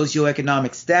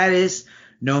socioeconomic status,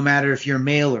 no matter if you're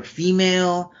male or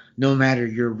female, no matter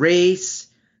your race,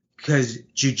 because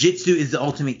jiu-jitsu is the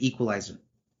ultimate equalizer.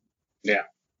 Yeah,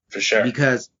 for sure.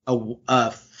 Because a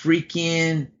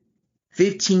freaking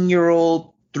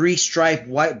 15-year-old 3-stripe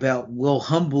white belt will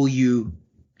humble you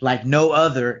like no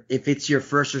other if it's your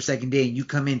first or second day and you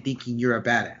come in thinking you're a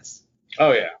badass.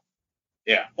 Oh yeah,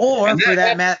 yeah. Or for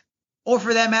that matter,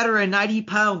 a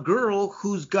 90-pound girl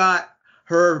who's got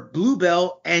her blue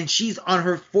belt and she's on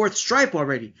her 4th stripe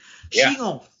already. She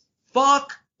gonna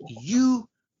fuck you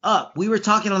up. We were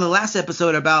talking on the last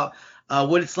episode about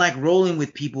what it's like rolling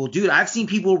with people. Dude, I've seen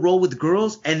people roll with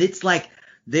girls and it's like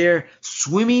they're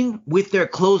swimming with their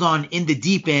clothes on in the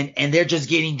deep end and they're just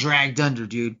getting dragged under,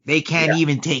 dude. They can't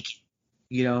even take it.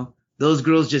 You know, those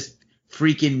girls just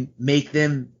freaking make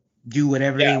them do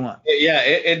whatever they want. Yeah,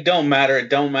 it don't matter. It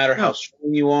don't matter No. how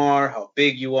strong you are, how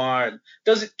big you are.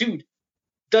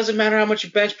 Doesn't matter how much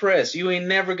you bench press. You ain't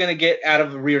never gonna get out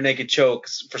of a rear naked choke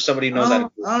for somebody who knows how to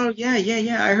do it. Oh,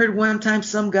 yeah. I heard one time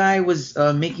some guy was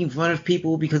making fun of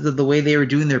people because of the way they were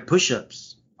doing their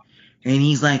push-ups. And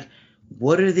he's like,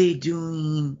 what are they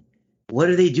doing? What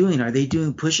are they doing? Are they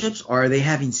doing push-ups or are they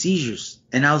having seizures?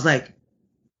 And I was like,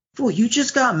 fool, you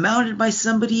just got mounted by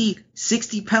somebody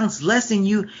 60 pounds less than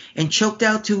you and choked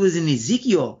out to as an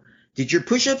Ezekiel. Did your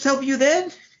push-ups help you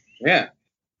then? Yeah.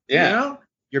 You know?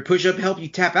 Your push-up helped you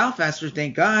tap out faster,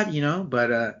 thank God, you know. But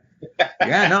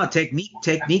yeah, no,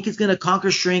 technique is gonna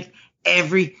conquer strength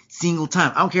every single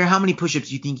time. I don't care how many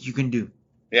push-ups you think you can do.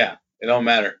 Yeah, it don't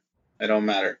matter.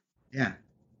 Yeah.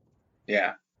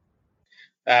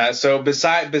 So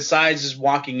besides just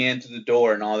walking into the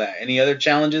door and all that, any other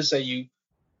challenges that you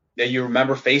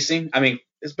remember facing? I mean,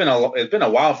 it's been a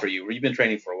while for you. You've been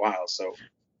training for a while, so.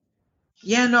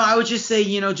 Yeah, no, I would just say,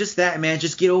 just that, man.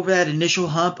 Just get over that initial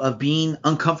hump of being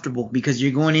uncomfortable because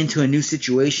you're going into a new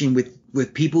situation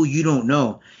with people you don't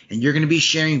know. And you're going to be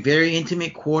sharing very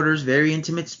intimate quarters, very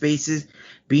intimate spaces,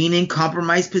 being in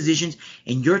compromised positions,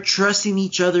 and you're trusting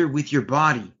each other with your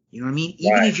body. You know what I mean?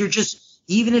 Even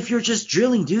if you're just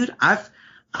drilling, dude.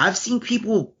 I've seen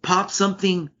people pop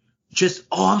something just,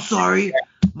 oh, I'm sorry.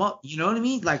 You know what I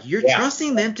mean? Like you're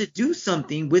trusting them to do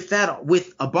something with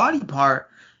a body part.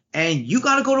 And you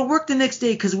got to go to work the next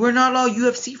day because we're not all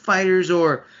UFC fighters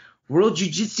or world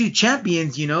jiu-jitsu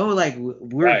champions, like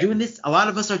we're doing this. A lot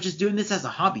of us are just doing this as a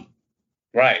hobby.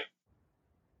 Right.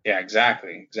 Yeah,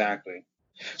 exactly.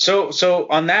 So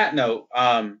on that note,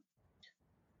 how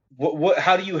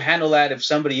do you handle that if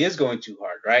somebody is going too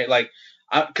hard, right? Like,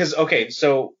 because, okay,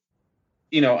 so,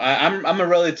 I'm a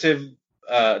relative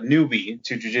newbie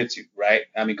to jiu-jitsu, right?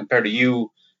 I mean, compared to you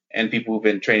and people who've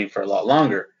been training for a lot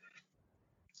longer.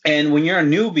 And when you're a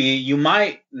newbie, you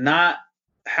might not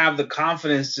have the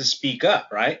confidence to speak up,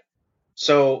 right?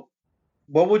 So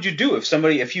what would you do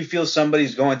if you feel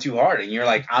somebody's going too hard and you're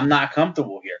like, I'm not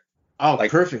comfortable here? Oh,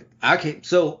 perfect. Okay.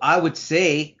 So I would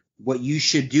say what you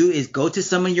should do is go to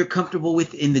someone you're comfortable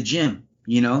with in the gym.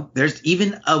 There's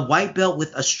even a white belt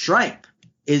with a stripe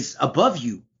is above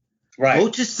you. Right. Go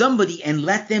to somebody and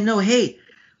let them know, hey,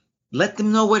 let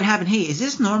them know what happened. Hey, is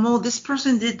this normal? This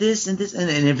person did this and this.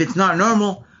 And if it's not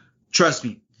normal, trust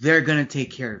me, they're going to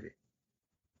take care of it.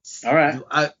 All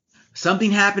right.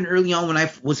 Something happened early on when I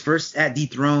was first at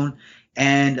Dethrone.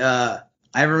 And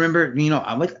I remember,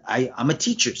 I'm a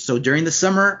teacher. So during the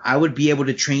summer, I would be able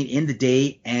to train in the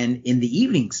day and in the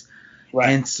evenings.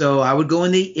 Right. And so I would go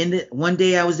in the one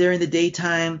day I was there in the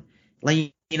daytime,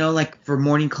 like for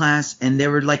morning class. And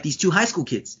there were like these two high school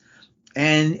kids.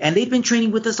 And they'd been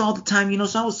training with us all the time,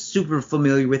 so I was super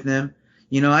familiar with them.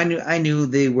 I knew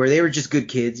they were just good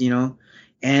kids,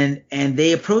 and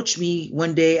they approached me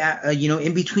one day,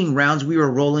 in between rounds, we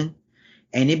were rolling,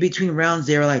 and in between rounds,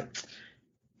 they were like,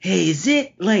 hey, is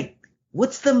it like,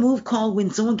 what's the move called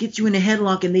when someone gets you in a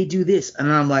headlock and they do this?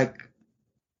 And I'm like,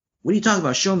 what are you talking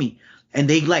about? Show me. And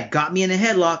they like got me in a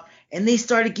headlock and they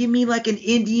started giving me like an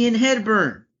Indian head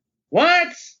burn.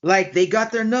 What? Like they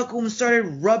got their knuckle and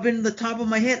started rubbing the top of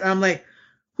my head. And I'm like,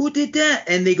 who did that?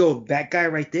 And they go, that guy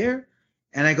right there.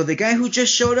 And I go, the guy who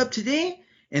just showed up today?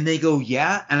 And they go,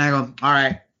 yeah. And I go, all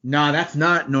right, no, that's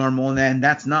not normal, and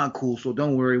that's not cool. So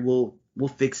don't worry, we'll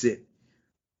fix it.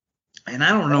 And I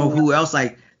don't know who else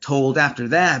I told after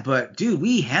that, but dude,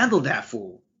 we handled that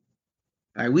fool.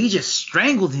 Like, we just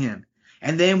strangled him.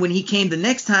 And then when he came the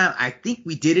next time, I think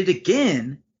we did it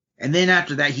again. And then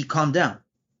after that, he calmed down.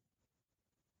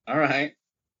 All right.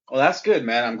 Well, that's good,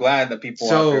 man. I'm glad that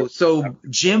people. So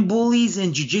gym bullies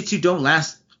and jiu-jitsu don't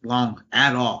last long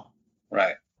at all.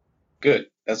 Right. Good.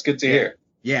 That's good to hear.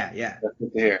 Yeah. That's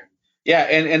good to hear. Yeah,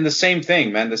 and the same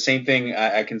thing, man. The same thing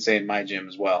I can say in my gym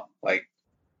as well. Like,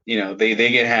 they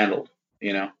get handled.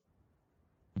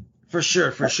 For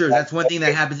sure. That's one thing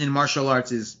that happens in martial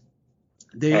arts is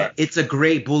it's a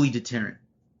great bully deterrent.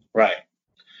 Right.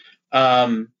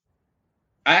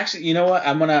 Actually, you know what?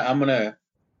 I'm gonna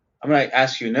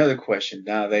ask you another question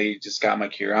now that you just got my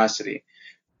curiosity.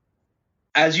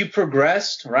 As you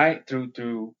progressed, right,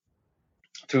 through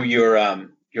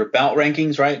your belt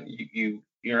rankings, right? You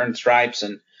earn stripes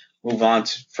and move on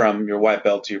from your white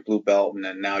belt to your blue belt and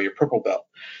then now your purple belt.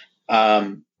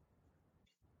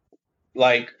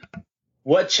 Like,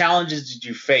 what challenges did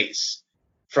you face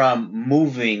from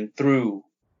moving through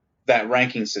that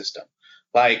ranking system?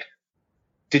 Like,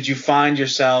 did you find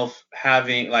yourself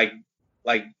having like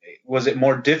was it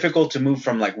more difficult to move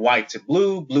from like white to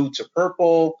blue to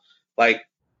purple? Like,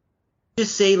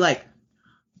 just say like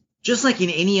just like in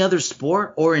any other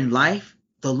sport or in life,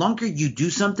 the longer you do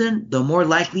something, the more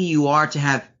likely you are to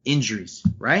have injuries,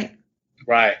 right?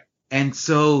 Right. And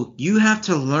so you have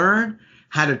to learn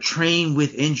how to train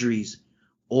with injuries,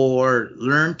 or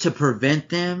learn to prevent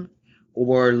them,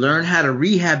 or learn how to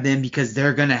rehab them, because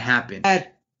they're going to happen. I've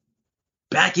had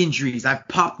back injuries. I've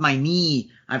popped my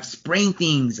knee. I've sprained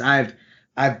things. I've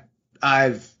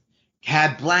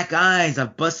had black eyes.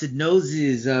 I've busted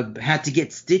noses. I've had to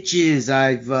get stitches.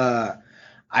 I've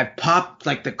popped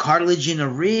like the cartilage in a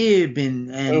rib,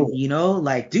 and Oh. you know,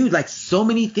 like, dude, like so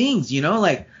many things, you know,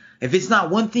 like if it's not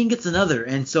one thing, it's another.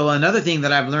 And so another thing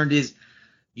that I've learned is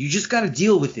you just got to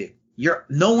deal with it.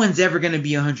 No one's ever going to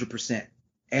be 100%.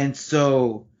 And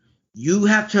so you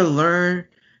have to learn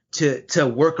to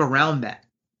work around that,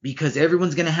 because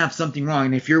everyone's going to have something wrong.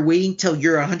 And if you're waiting till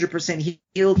you're 100%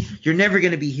 healed, you're never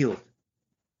going to be healed.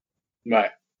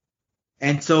 Right.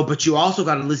 And so, but you also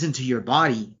got to listen to your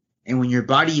body. And when your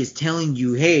body is telling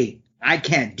you, hey, I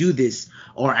can't do this,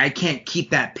 or I can't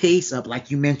keep that pace up,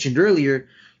 like you mentioned earlier,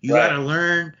 you Right. got to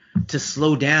learn to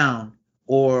slow down,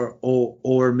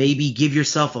 or maybe give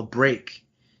yourself a break,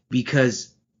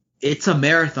 because it's a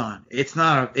marathon. It's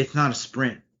not a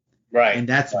sprint. Right. And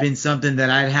that's been something that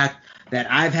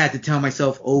I've had to tell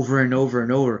myself over and over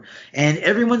and over. And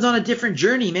everyone's on a different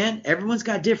journey, man. Everyone's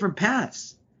got different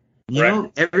paths. You Right.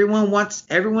 know,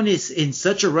 everyone is in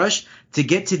such a rush to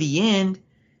get to the end,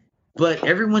 but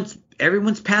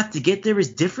everyone's path to get there is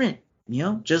different. You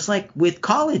know, just like with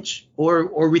college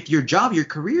or with your job, your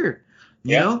career.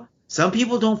 You Yeah. know, some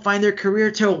people don't find their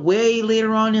career till way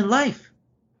later on in life.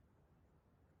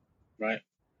 Right.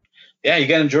 Yeah, you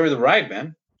gotta enjoy the ride,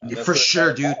 man. That's For what it's sure,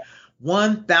 all dude. about.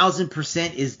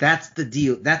 1000% that's the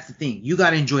deal. That's the thing. You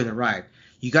got to enjoy the ride.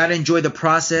 You got to enjoy the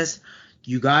process.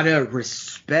 You got to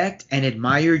respect and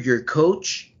admire your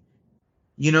coach,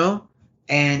 you know,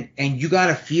 and you got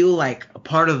to feel like a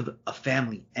part of a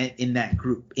family in that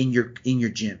group, in your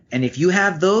gym. And if you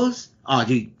have those, oh,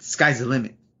 dude, sky's the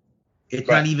limit. It's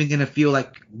Right. not even going to feel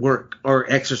like work or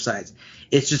exercise.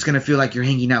 It's just going to feel like you're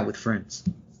hanging out with friends.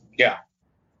 Yeah,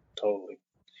 totally.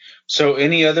 So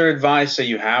any other advice that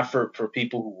you have for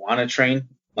people who want to train,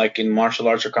 like in martial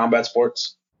arts or combat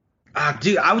sports?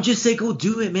 Dude, I would just say go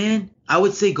do it, man. I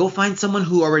would say go find someone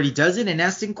who already does it and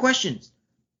ask them questions.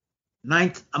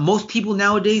 Most people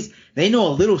nowadays, they know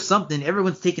a little something.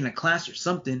 Everyone's taking a class or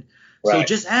something. So Right.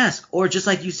 just ask, or just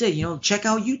like you said, you know, check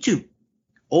out YouTube,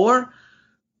 or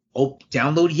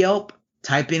download Yelp,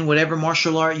 type in whatever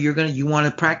martial art you want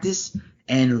to practice,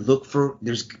 and look for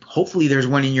hopefully there's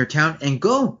one in your town, and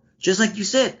go. Just like you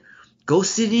said, go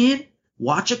sit in,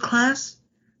 watch a class,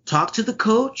 talk to the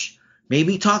coach,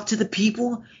 maybe talk to the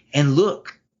people, and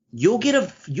look. You'll get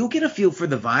a feel for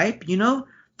the vibe, you know?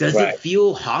 Does Right. it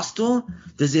feel hostile?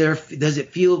 Does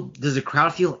the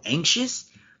crowd feel anxious?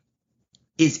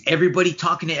 Is everybody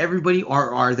talking to everybody,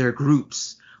 or are there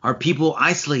groups? Are people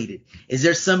isolated? Is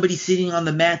there somebody sitting on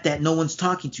the mat that no one's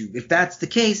talking to? If that's the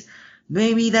case,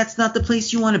 maybe that's not the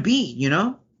place you want to be, you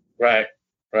know? Right.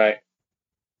 Right.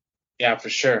 Yeah, for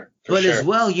sure. But sure. as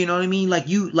well, you know what I mean?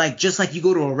 Just like you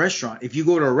go to a restaurant. If you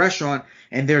go to a restaurant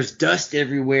and there's dust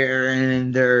everywhere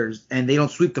and they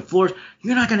don't sweep the floors,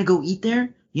 you're not gonna go eat there,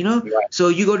 you know? Right. So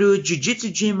you go to a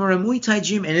jiu-jitsu gym or a Muay Thai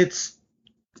gym, and it's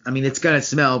gonna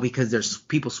smell because there's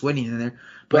people sweating in there.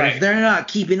 But Right. if they're not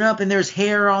keeping up and there's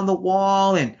hair on the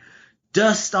wall and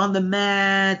dust on the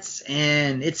mats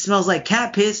and it smells like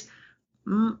cat piss,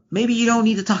 maybe you don't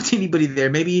need to talk to anybody there.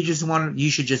 Maybe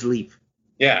you should just leave.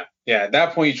 Yeah. Yeah. At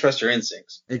that point, you trust your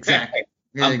instincts. Exactly.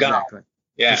 I'm gone. exactly.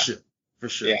 Yeah. For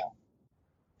sure. Yeah.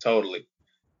 Totally.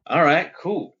 All right.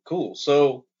 Cool.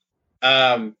 So,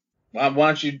 why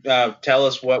don't you tell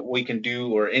us what we can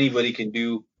do, or anybody can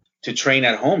do, to train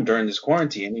at home during this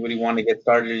quarantine? Anybody want to get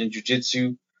started in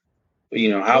jiu-jitsu? You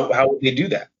know, how would they do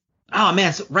that? Oh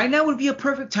man, so right now would be a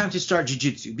perfect time to start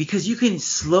jiu-jitsu, because you can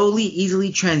slowly,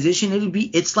 easily transition.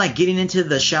 It's like getting into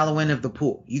the shallow end of the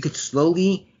pool. You could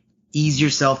slowly ease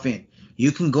yourself in.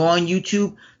 You can go on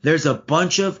YouTube. There's a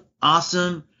bunch of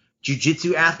awesome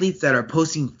jiu-jitsu athletes that are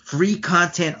posting free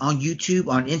content on YouTube,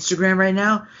 on Instagram right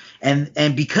now. And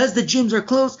because the gyms are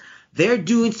closed, they're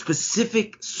doing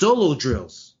specific solo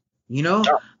drills. You know,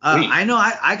 sweet. I know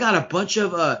I got a bunch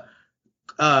of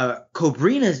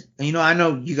Cobrinas. You know, I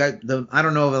know you guys. I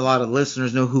don't know if a lot of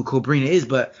listeners know who Cobrina is,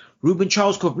 but Ruben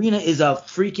Charles Cobrina is a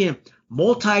freaking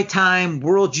multi-time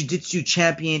world jiu-jitsu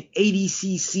champion,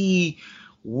 ADCC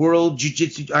world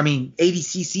jiu-jitsu.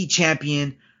 ADCC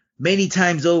champion many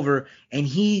times over, and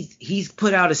he's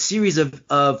put out a series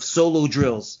of solo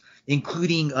drills,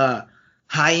 including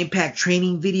high impact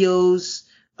training videos,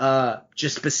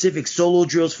 just specific solo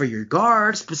drills for your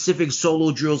guard, specific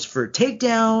solo drills for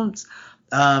takedowns,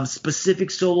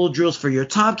 specific solo drills for your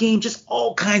top game, just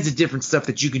all kinds of different stuff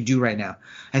that you can do right now.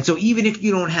 And so even if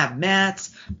you don't have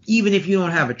mats, even if you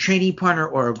don't have a training partner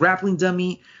or a grappling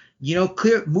dummy,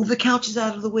 move the couches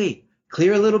out of the way,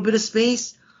 clear a little bit of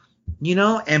space,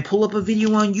 and pull up a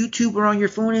video on YouTube or on your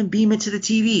phone and beam it to the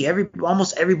TV.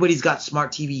 Almost everybody's got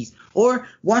smart TVs, or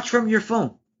watch from your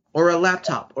phone or a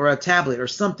laptop or a tablet or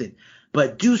something,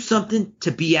 but do something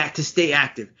to stay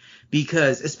active,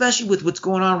 because especially with what's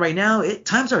going on right now,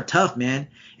 times are tough, man.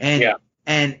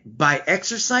 And by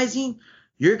exercising,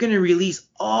 you're going to release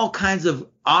all kinds of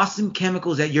awesome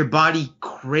chemicals that your body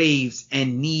craves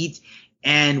and needs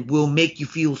and will make you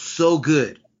feel so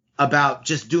good about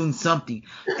just doing something.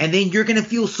 And then you're going to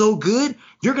feel so good,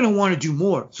 you're going to want to do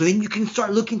more. So then you can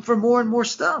start looking for more and more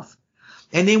stuff.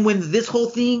 And then when this whole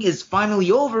thing is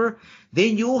finally over,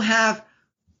 then you'll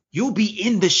be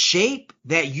in the shape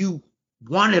that you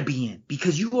want to be in,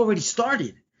 because you already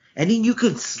started. And then you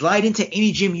could slide into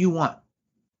any gym you want.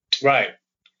 Right.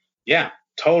 Yeah,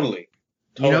 totally.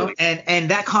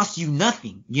 And that costs you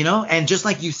nothing, and just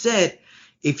like you said,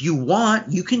 if you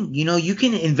want, you can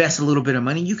invest a little bit of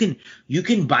money. You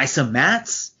can buy some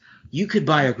mats. You could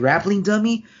buy a grappling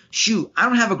dummy. Shoot, I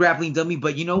don't have a grappling dummy,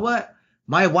 but you know what?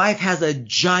 My wife has a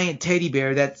giant teddy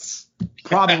bear that's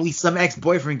probably some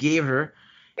ex-boyfriend gave her,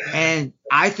 and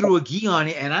I threw a gi on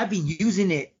it, and I've been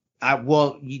using it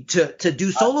to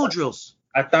do solo drills.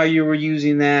 I thought you were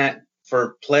using that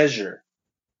for pleasure.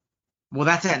 Well,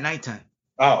 that's at nighttime.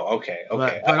 Oh, okay.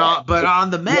 But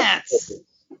on the mats.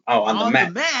 Oh, on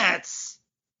the mats,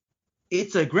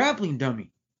 it's a grappling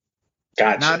dummy.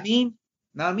 Gotcha. Not I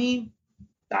mean?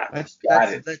 Got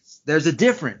it. There's a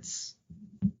difference.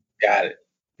 Got it.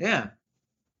 Yeah.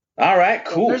 All right,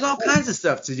 cool. There's all kinds of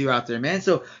stuff to do out there, man.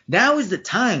 So now is the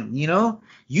time,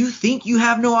 You think you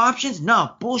have no options?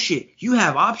 No, bullshit. You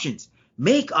have options.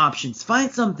 Make options.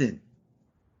 Find something.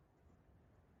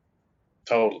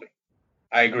 Totally.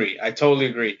 I agree. I totally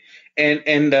agree.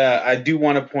 And I do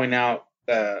want to point out,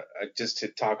 just to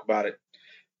talk about it,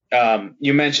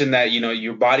 you mentioned that,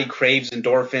 your body craves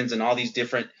endorphins and all these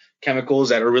different chemicals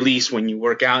that are released when you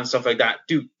work out and stuff like that.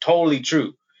 Dude, totally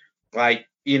true. Like,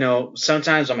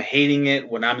 sometimes I'm hating it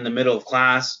when I'm in the middle of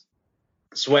class,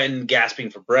 sweating, gasping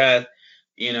for breath,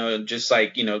 just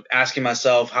like, asking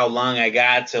myself how long I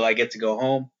got till I get to go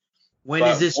home. When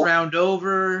is this round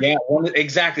over? Yeah,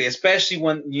 exactly. Especially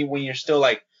when you're still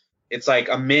like, it's like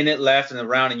a minute left in the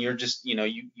round and you're just,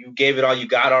 you gave it all you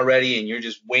got already and you're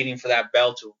just waiting for that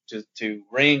bell to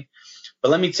ring. But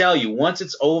let me tell you, once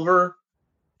it's over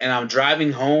and I'm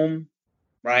driving home,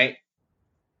 right,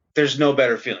 there's no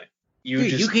better feeling.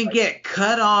 You can get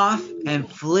cut off and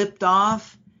flipped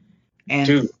off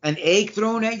and an egg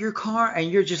thrown at your car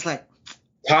and you're just like,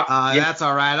 that's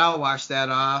all right, I'll wash that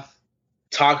off.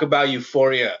 Talk about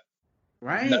euphoria.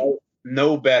 Right?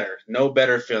 No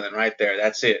better feeling right there.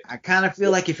 That's it. I kind of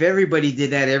feel like if everybody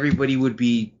did that, everybody would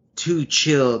be too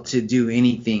chill to do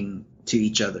anything to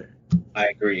each other. I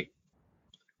agree.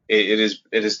 It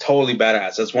is totally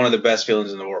badass. That's one of the best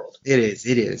feelings in the world. It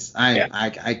is.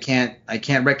 I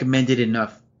can't recommend it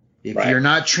enough. If you're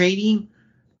not training,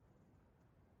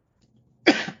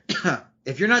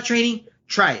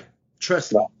 try it.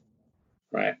 Trust me.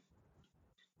 Right.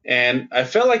 And I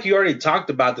felt like you already talked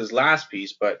about this last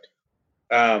piece, but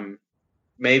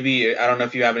maybe I don't know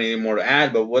if you have anything more to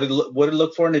add. But what to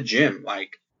look for in a gym?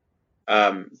 Like,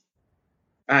 I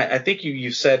think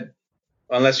you said,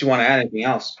 unless you want to add anything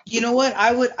else. You know what?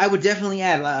 I would definitely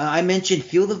add. I mentioned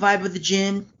feel the vibe of the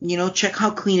gym. Check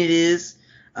how clean it is,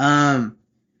 and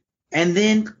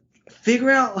then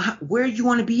figure out where you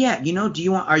want to be at.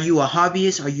 Are you a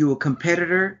hobbyist? Are you a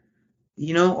competitor?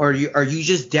 Or are you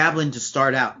just dabbling to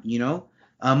start out?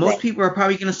 Most people are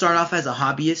probably going to start off as a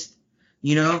hobbyist.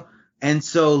 And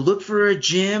so look for a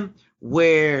gym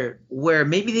where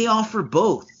maybe they offer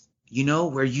both.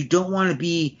 Where you don't want to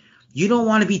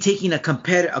be taking a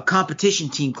competition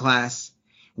team class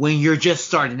when you're just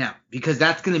starting out, because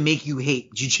that's going to make you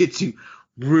hate jiu-jitsu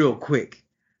real quick.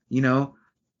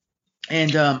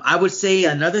 And I would say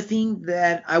another thing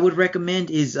that I would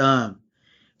recommend is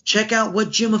check out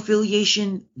what gym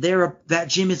affiliation that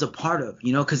gym is a part of,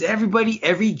 because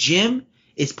every gym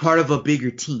is part of a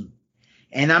bigger team.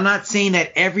 And I'm not saying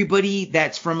that everybody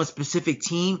that's from a specific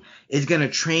team is going to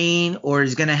train or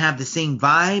is going to have the same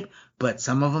vibe, but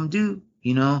some of them do,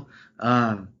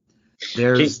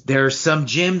 There's some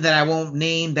gym that I won't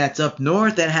name that's up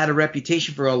north that had a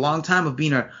reputation for a long time of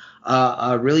being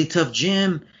a really tough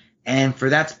gym. And for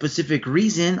that specific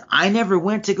reason, I never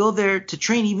went to go there to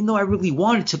train, even though I really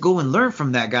wanted to go and learn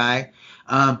from that guy.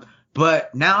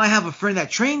 But now I have a friend that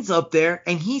trains up there,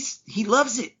 and he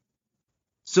loves it.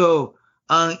 So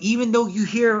even though you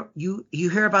hear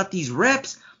about these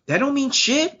reps, that don't mean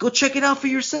shit. Go check it out for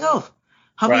yourself.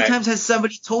 How many times has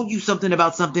somebody told you something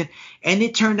about something and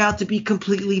it turned out to be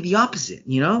completely the opposite,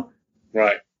 you know?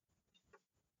 Right.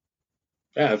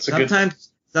 Yeah, that's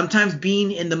Sometimes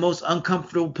being in the most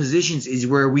uncomfortable positions is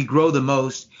where we grow the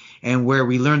most and where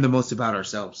we learn the most about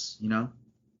ourselves, you know?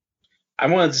 I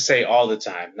wanted to say all the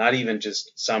time, not even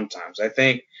just sometimes. I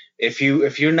think if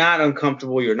you're not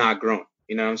uncomfortable, you're not growing.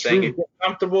 You know what I'm saying? True. If you're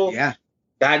comfortable, Yeah.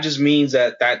 that just means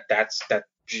that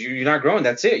you're not growing.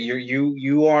 That's it.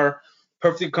 You are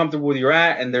perfectly comfortable where you're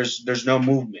at, and there's no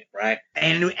movement, right?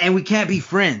 And we can't be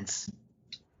friends.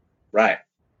 Right.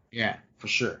 Yeah, for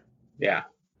sure. Yeah.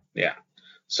 Yeah.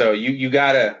 So you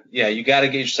gotta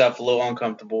get yourself a little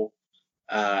uncomfortable,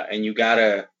 and you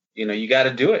gotta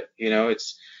do it. You know,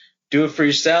 it's do it for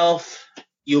yourself.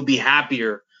 You'll be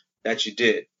happier that you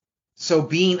did. So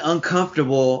being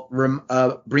uncomfortable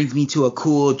brings me to a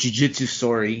cool jiu-jitsu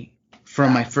story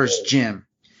from my first gym.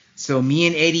 So me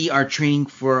and Eddie are training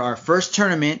for our first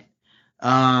tournament.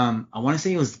 I want to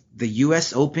say it was the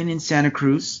U.S. Open in Santa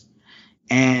Cruz.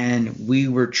 And we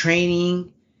were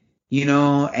training, you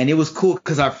know, and it was cool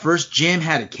because our first gym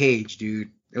had a cage,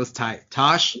 dude. It was tight.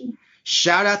 Tosh,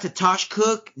 shout out to Tosh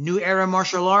Cook, New Era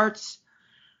Martial Arts.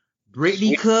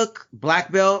 Brittany Cook,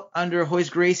 black belt under Royce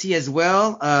Gracie as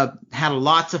well. Had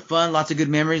lots of fun, lots of good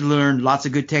memories, learned lots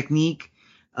of good technique.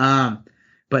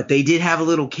 But they did have a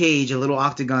little cage, a little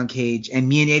octagon cage, and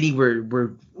me and Eddie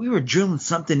we were drilling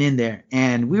something in there,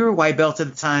 and we were white belts at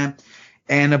the time,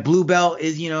 and a blue belt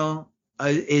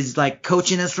is like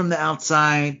coaching us from the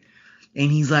outside,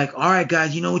 and he's like, all right,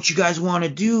 guys, you know what you guys want to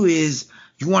do is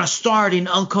you want to start in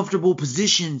uncomfortable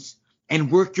positions and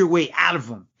work your way out of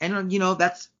them, and you know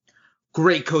that's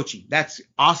great coaching. That's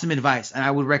awesome advice. And I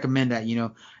would recommend that, you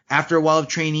know, after a while of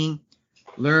training,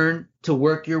 learn to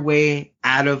work your way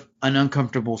out of an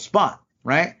uncomfortable spot.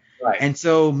 Right. And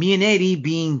so me and Eddie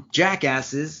being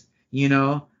jackasses, you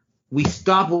know, we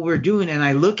stop what we're doing and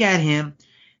I look at him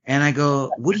and I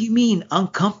go, what do you mean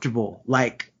uncomfortable?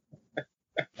 Like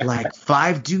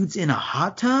 5 dudes in a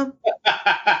hot tub?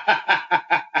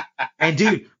 And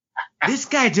dude, this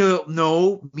guy don't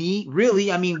know me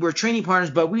really. I mean, we're training partners,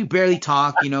 but we barely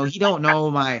talk. You know, he doesn't know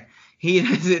my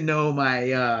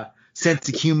sense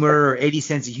of humor or Eddie's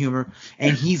sense of humor.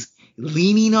 And he's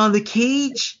leaning on the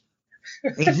cage,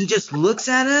 and he just looks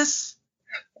at us,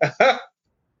 and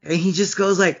he just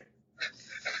goes like,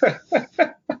 and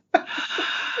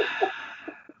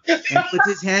puts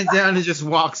his hands down and just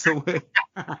walks away.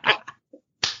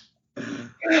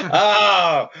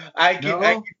 Oh, I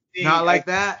can. Not like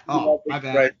that? Oh, my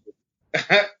bad.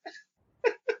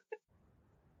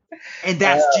 And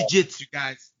that's jiu-jitsu,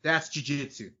 guys. That's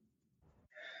jiu-jitsu.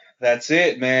 That's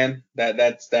it, man. That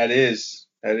is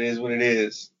what it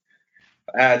is.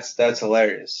 That's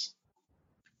hilarious.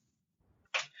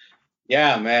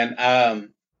 Yeah, man. I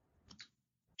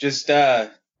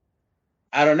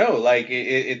don't know. Like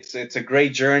it's a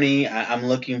great journey. I'm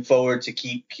looking forward to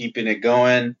keeping it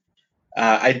going.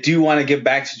 I do want to get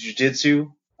back to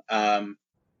jiu-jitsu. I'm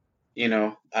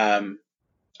going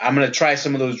to try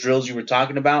some of those drills you were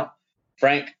talking about,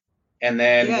 Frank. And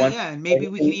then and maybe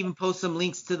we can even post some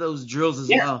links to those drills as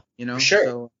well, you know?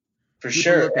 For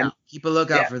sure. Keep a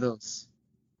lookout for those.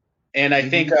 And I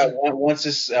think once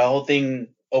this whole thing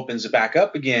opens back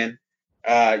up again,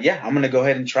 I'm going to go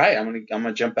ahead and try it. I'm going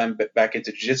to jump back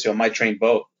into jiu-jitsu. I might train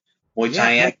both. Muay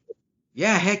Thai and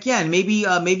heck yeah. And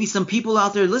maybe some people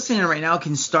out there listening right now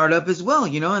can start up as well,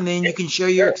 you know, and then you can share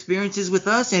your experiences with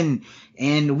us and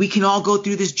we can all go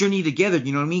through this journey together,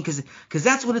 you know what I mean? Cause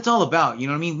that's what it's all about. You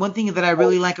know what I mean? One thing that I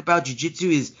really like about jiu-jitsu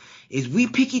is we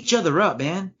pick each other up,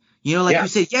 man. You know, like you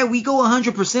said, we go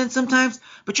 100% sometimes,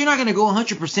 but you're not going to go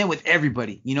 100% with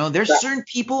everybody. You know, there's certain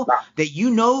people that you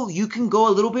know you can go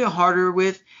a little bit harder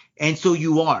with. And so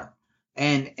you are.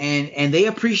 And they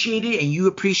appreciate it and you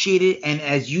appreciate it. And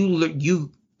as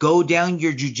you go down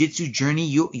your jiu-jitsu journey,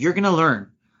 you're going to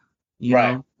learn, you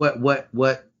know,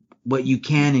 what you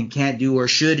can and can't do or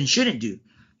should and shouldn't do,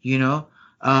 you know.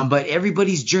 But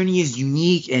everybody's journey is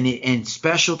unique and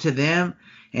special to them.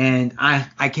 And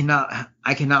I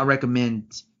cannot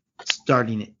recommend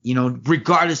starting it, you know,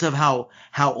 regardless of how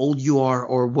old you are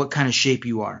or what kind of shape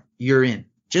you're in.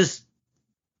 Just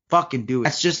fucking do it.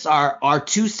 That's just our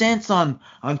 2 cents on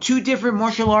 2 different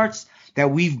martial arts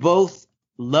that we've both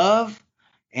love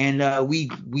and we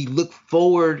look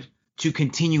forward to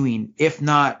continuing, if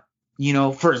not,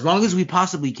 for as long as we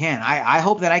possibly can. I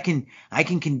hope that I can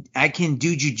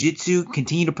do jujitsu,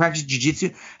 continue to practice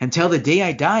jujitsu until the day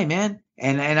I die, man.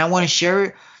 And I want to share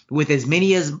it with as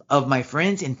many of my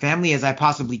friends and family as I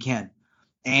possibly can.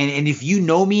 And if you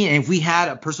know me and if we had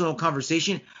a personal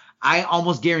conversation, I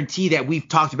almost guarantee that we've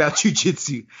talked about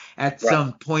jujitsu at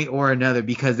some point or another,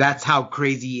 because that's how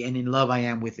crazy and in love I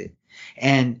am with it.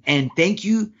 And thank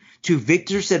you to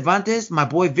Victor Cervantes, my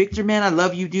boy Victor, man. I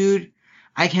love you, dude.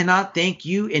 I cannot thank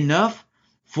you enough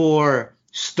for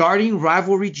starting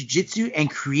Rivalry Jiu-Jitsu and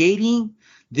creating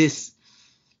this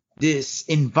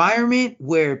environment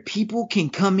where people can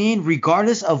come in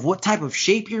regardless of what type of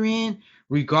shape you're in,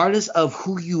 regardless of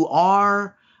who you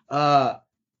are.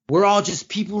 We're all just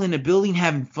people in a building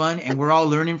having fun, and we're all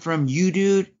learning from you,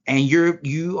 dude. And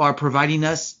you are providing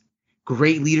us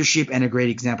great leadership and a great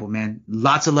example, man.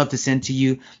 Lots of love to send to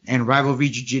you and Rivalry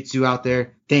Jiu-Jitsu out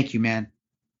there. Thank you, man.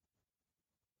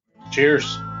 Cheers.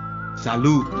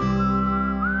 Salud.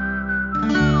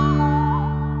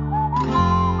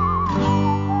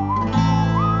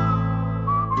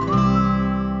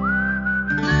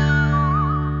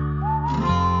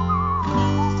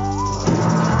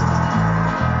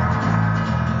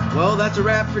 Well, that's a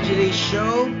wrap for today's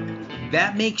show.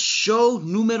 That makes show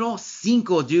numero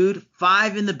 5, dude.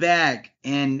 5 in the bag.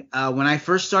 And when I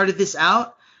first started this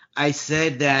out, I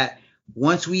said that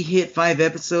once we hit 5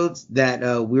 episodes, that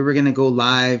we were going to go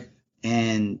live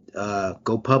and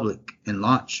go public and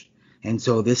launch. And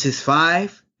so this is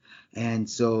 5. And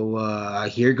so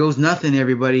here goes nothing,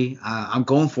 everybody. I'm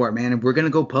going for it, man. And we're going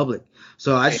to go public.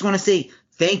 So I just want to say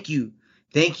thank you.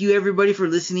 Thank you, everybody, for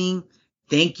listening.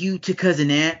 Thank you to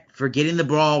Cousin Ant for getting the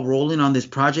ball rolling on this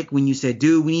project when you said,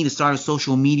 dude, we need to start a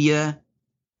social media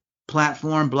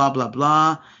platform, blah, blah,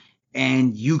 blah.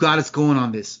 And you got us going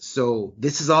on this. So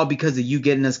this is all because of you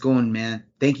getting us going, man.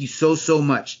 Thank you so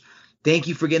much. Thank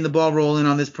you for getting the ball rolling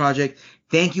on this project.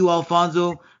 Thank you,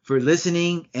 Alfonso, for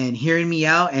listening and hearing me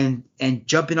out and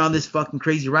jumping on this fucking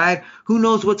crazy ride. Who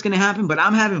knows what's going to happen, but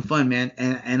I'm having fun, man.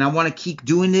 And I want to keep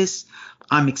doing this.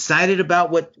 I'm excited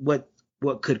about what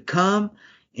could come.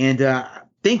 And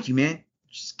thank you, man.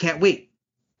 Just can't wait.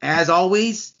 As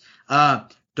always,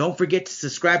 don't forget to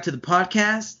subscribe to the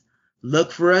podcast.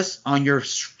 Look for us on your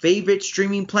favorite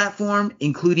streaming platform,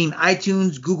 including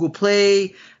iTunes, Google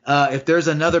Play. If there's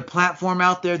another platform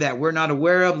out there that we're not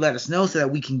aware of, let us know so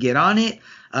that we can get on it.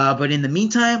 But in the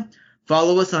meantime,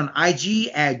 follow us on IG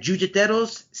at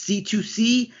Jiu-Jiteros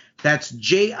C2C. That's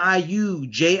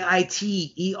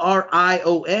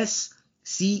JIUJITERIOS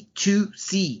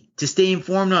C2C to stay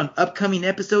informed on upcoming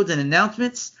episodes and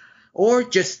announcements, or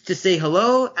just to say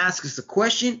hello, ask us a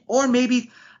question, or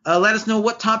maybe let us know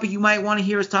what topic you might want to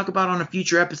hear us talk about on a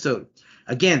future episode.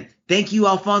 Again, thank you,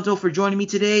 Alfonso, for joining me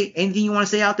today. Anything you want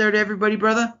to say out there to everybody,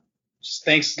 brother? Just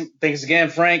thanks again,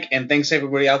 Frank, and thanks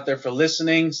everybody out there for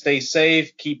listening. Stay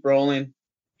safe, keep rolling.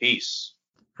 Peace.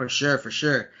 For sure.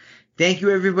 Thank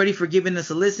you, everybody, for giving us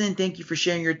a listen. Thank you for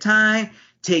sharing your time.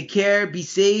 Take care, be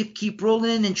safe, keep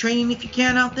rolling and training if you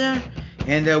can out there.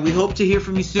 And we hope to hear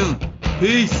from you soon.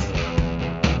 Peace.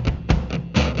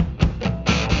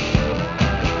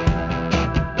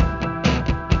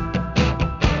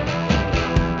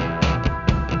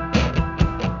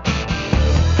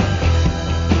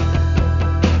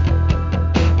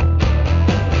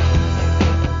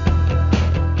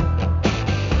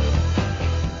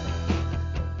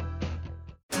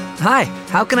 Hi,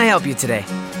 how can I help you today?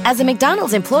 As a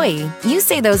McDonald's employee, you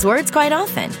say those words quite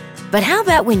often. But how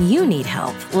about when you need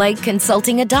help, like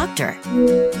consulting a doctor?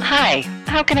 Hi,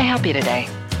 how can I help you today?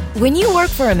 When you work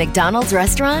for a McDonald's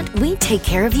restaurant, we take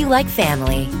care of you like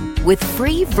family. With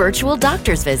free virtual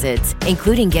doctor's visits,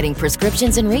 including getting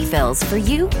prescriptions and refills for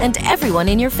you and everyone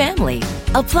in your family.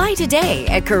 Apply today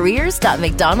at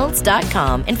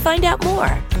careers.mcdonalds.com and find out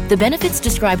more. The benefits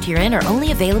described herein are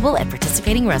only available at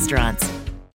participating restaurants.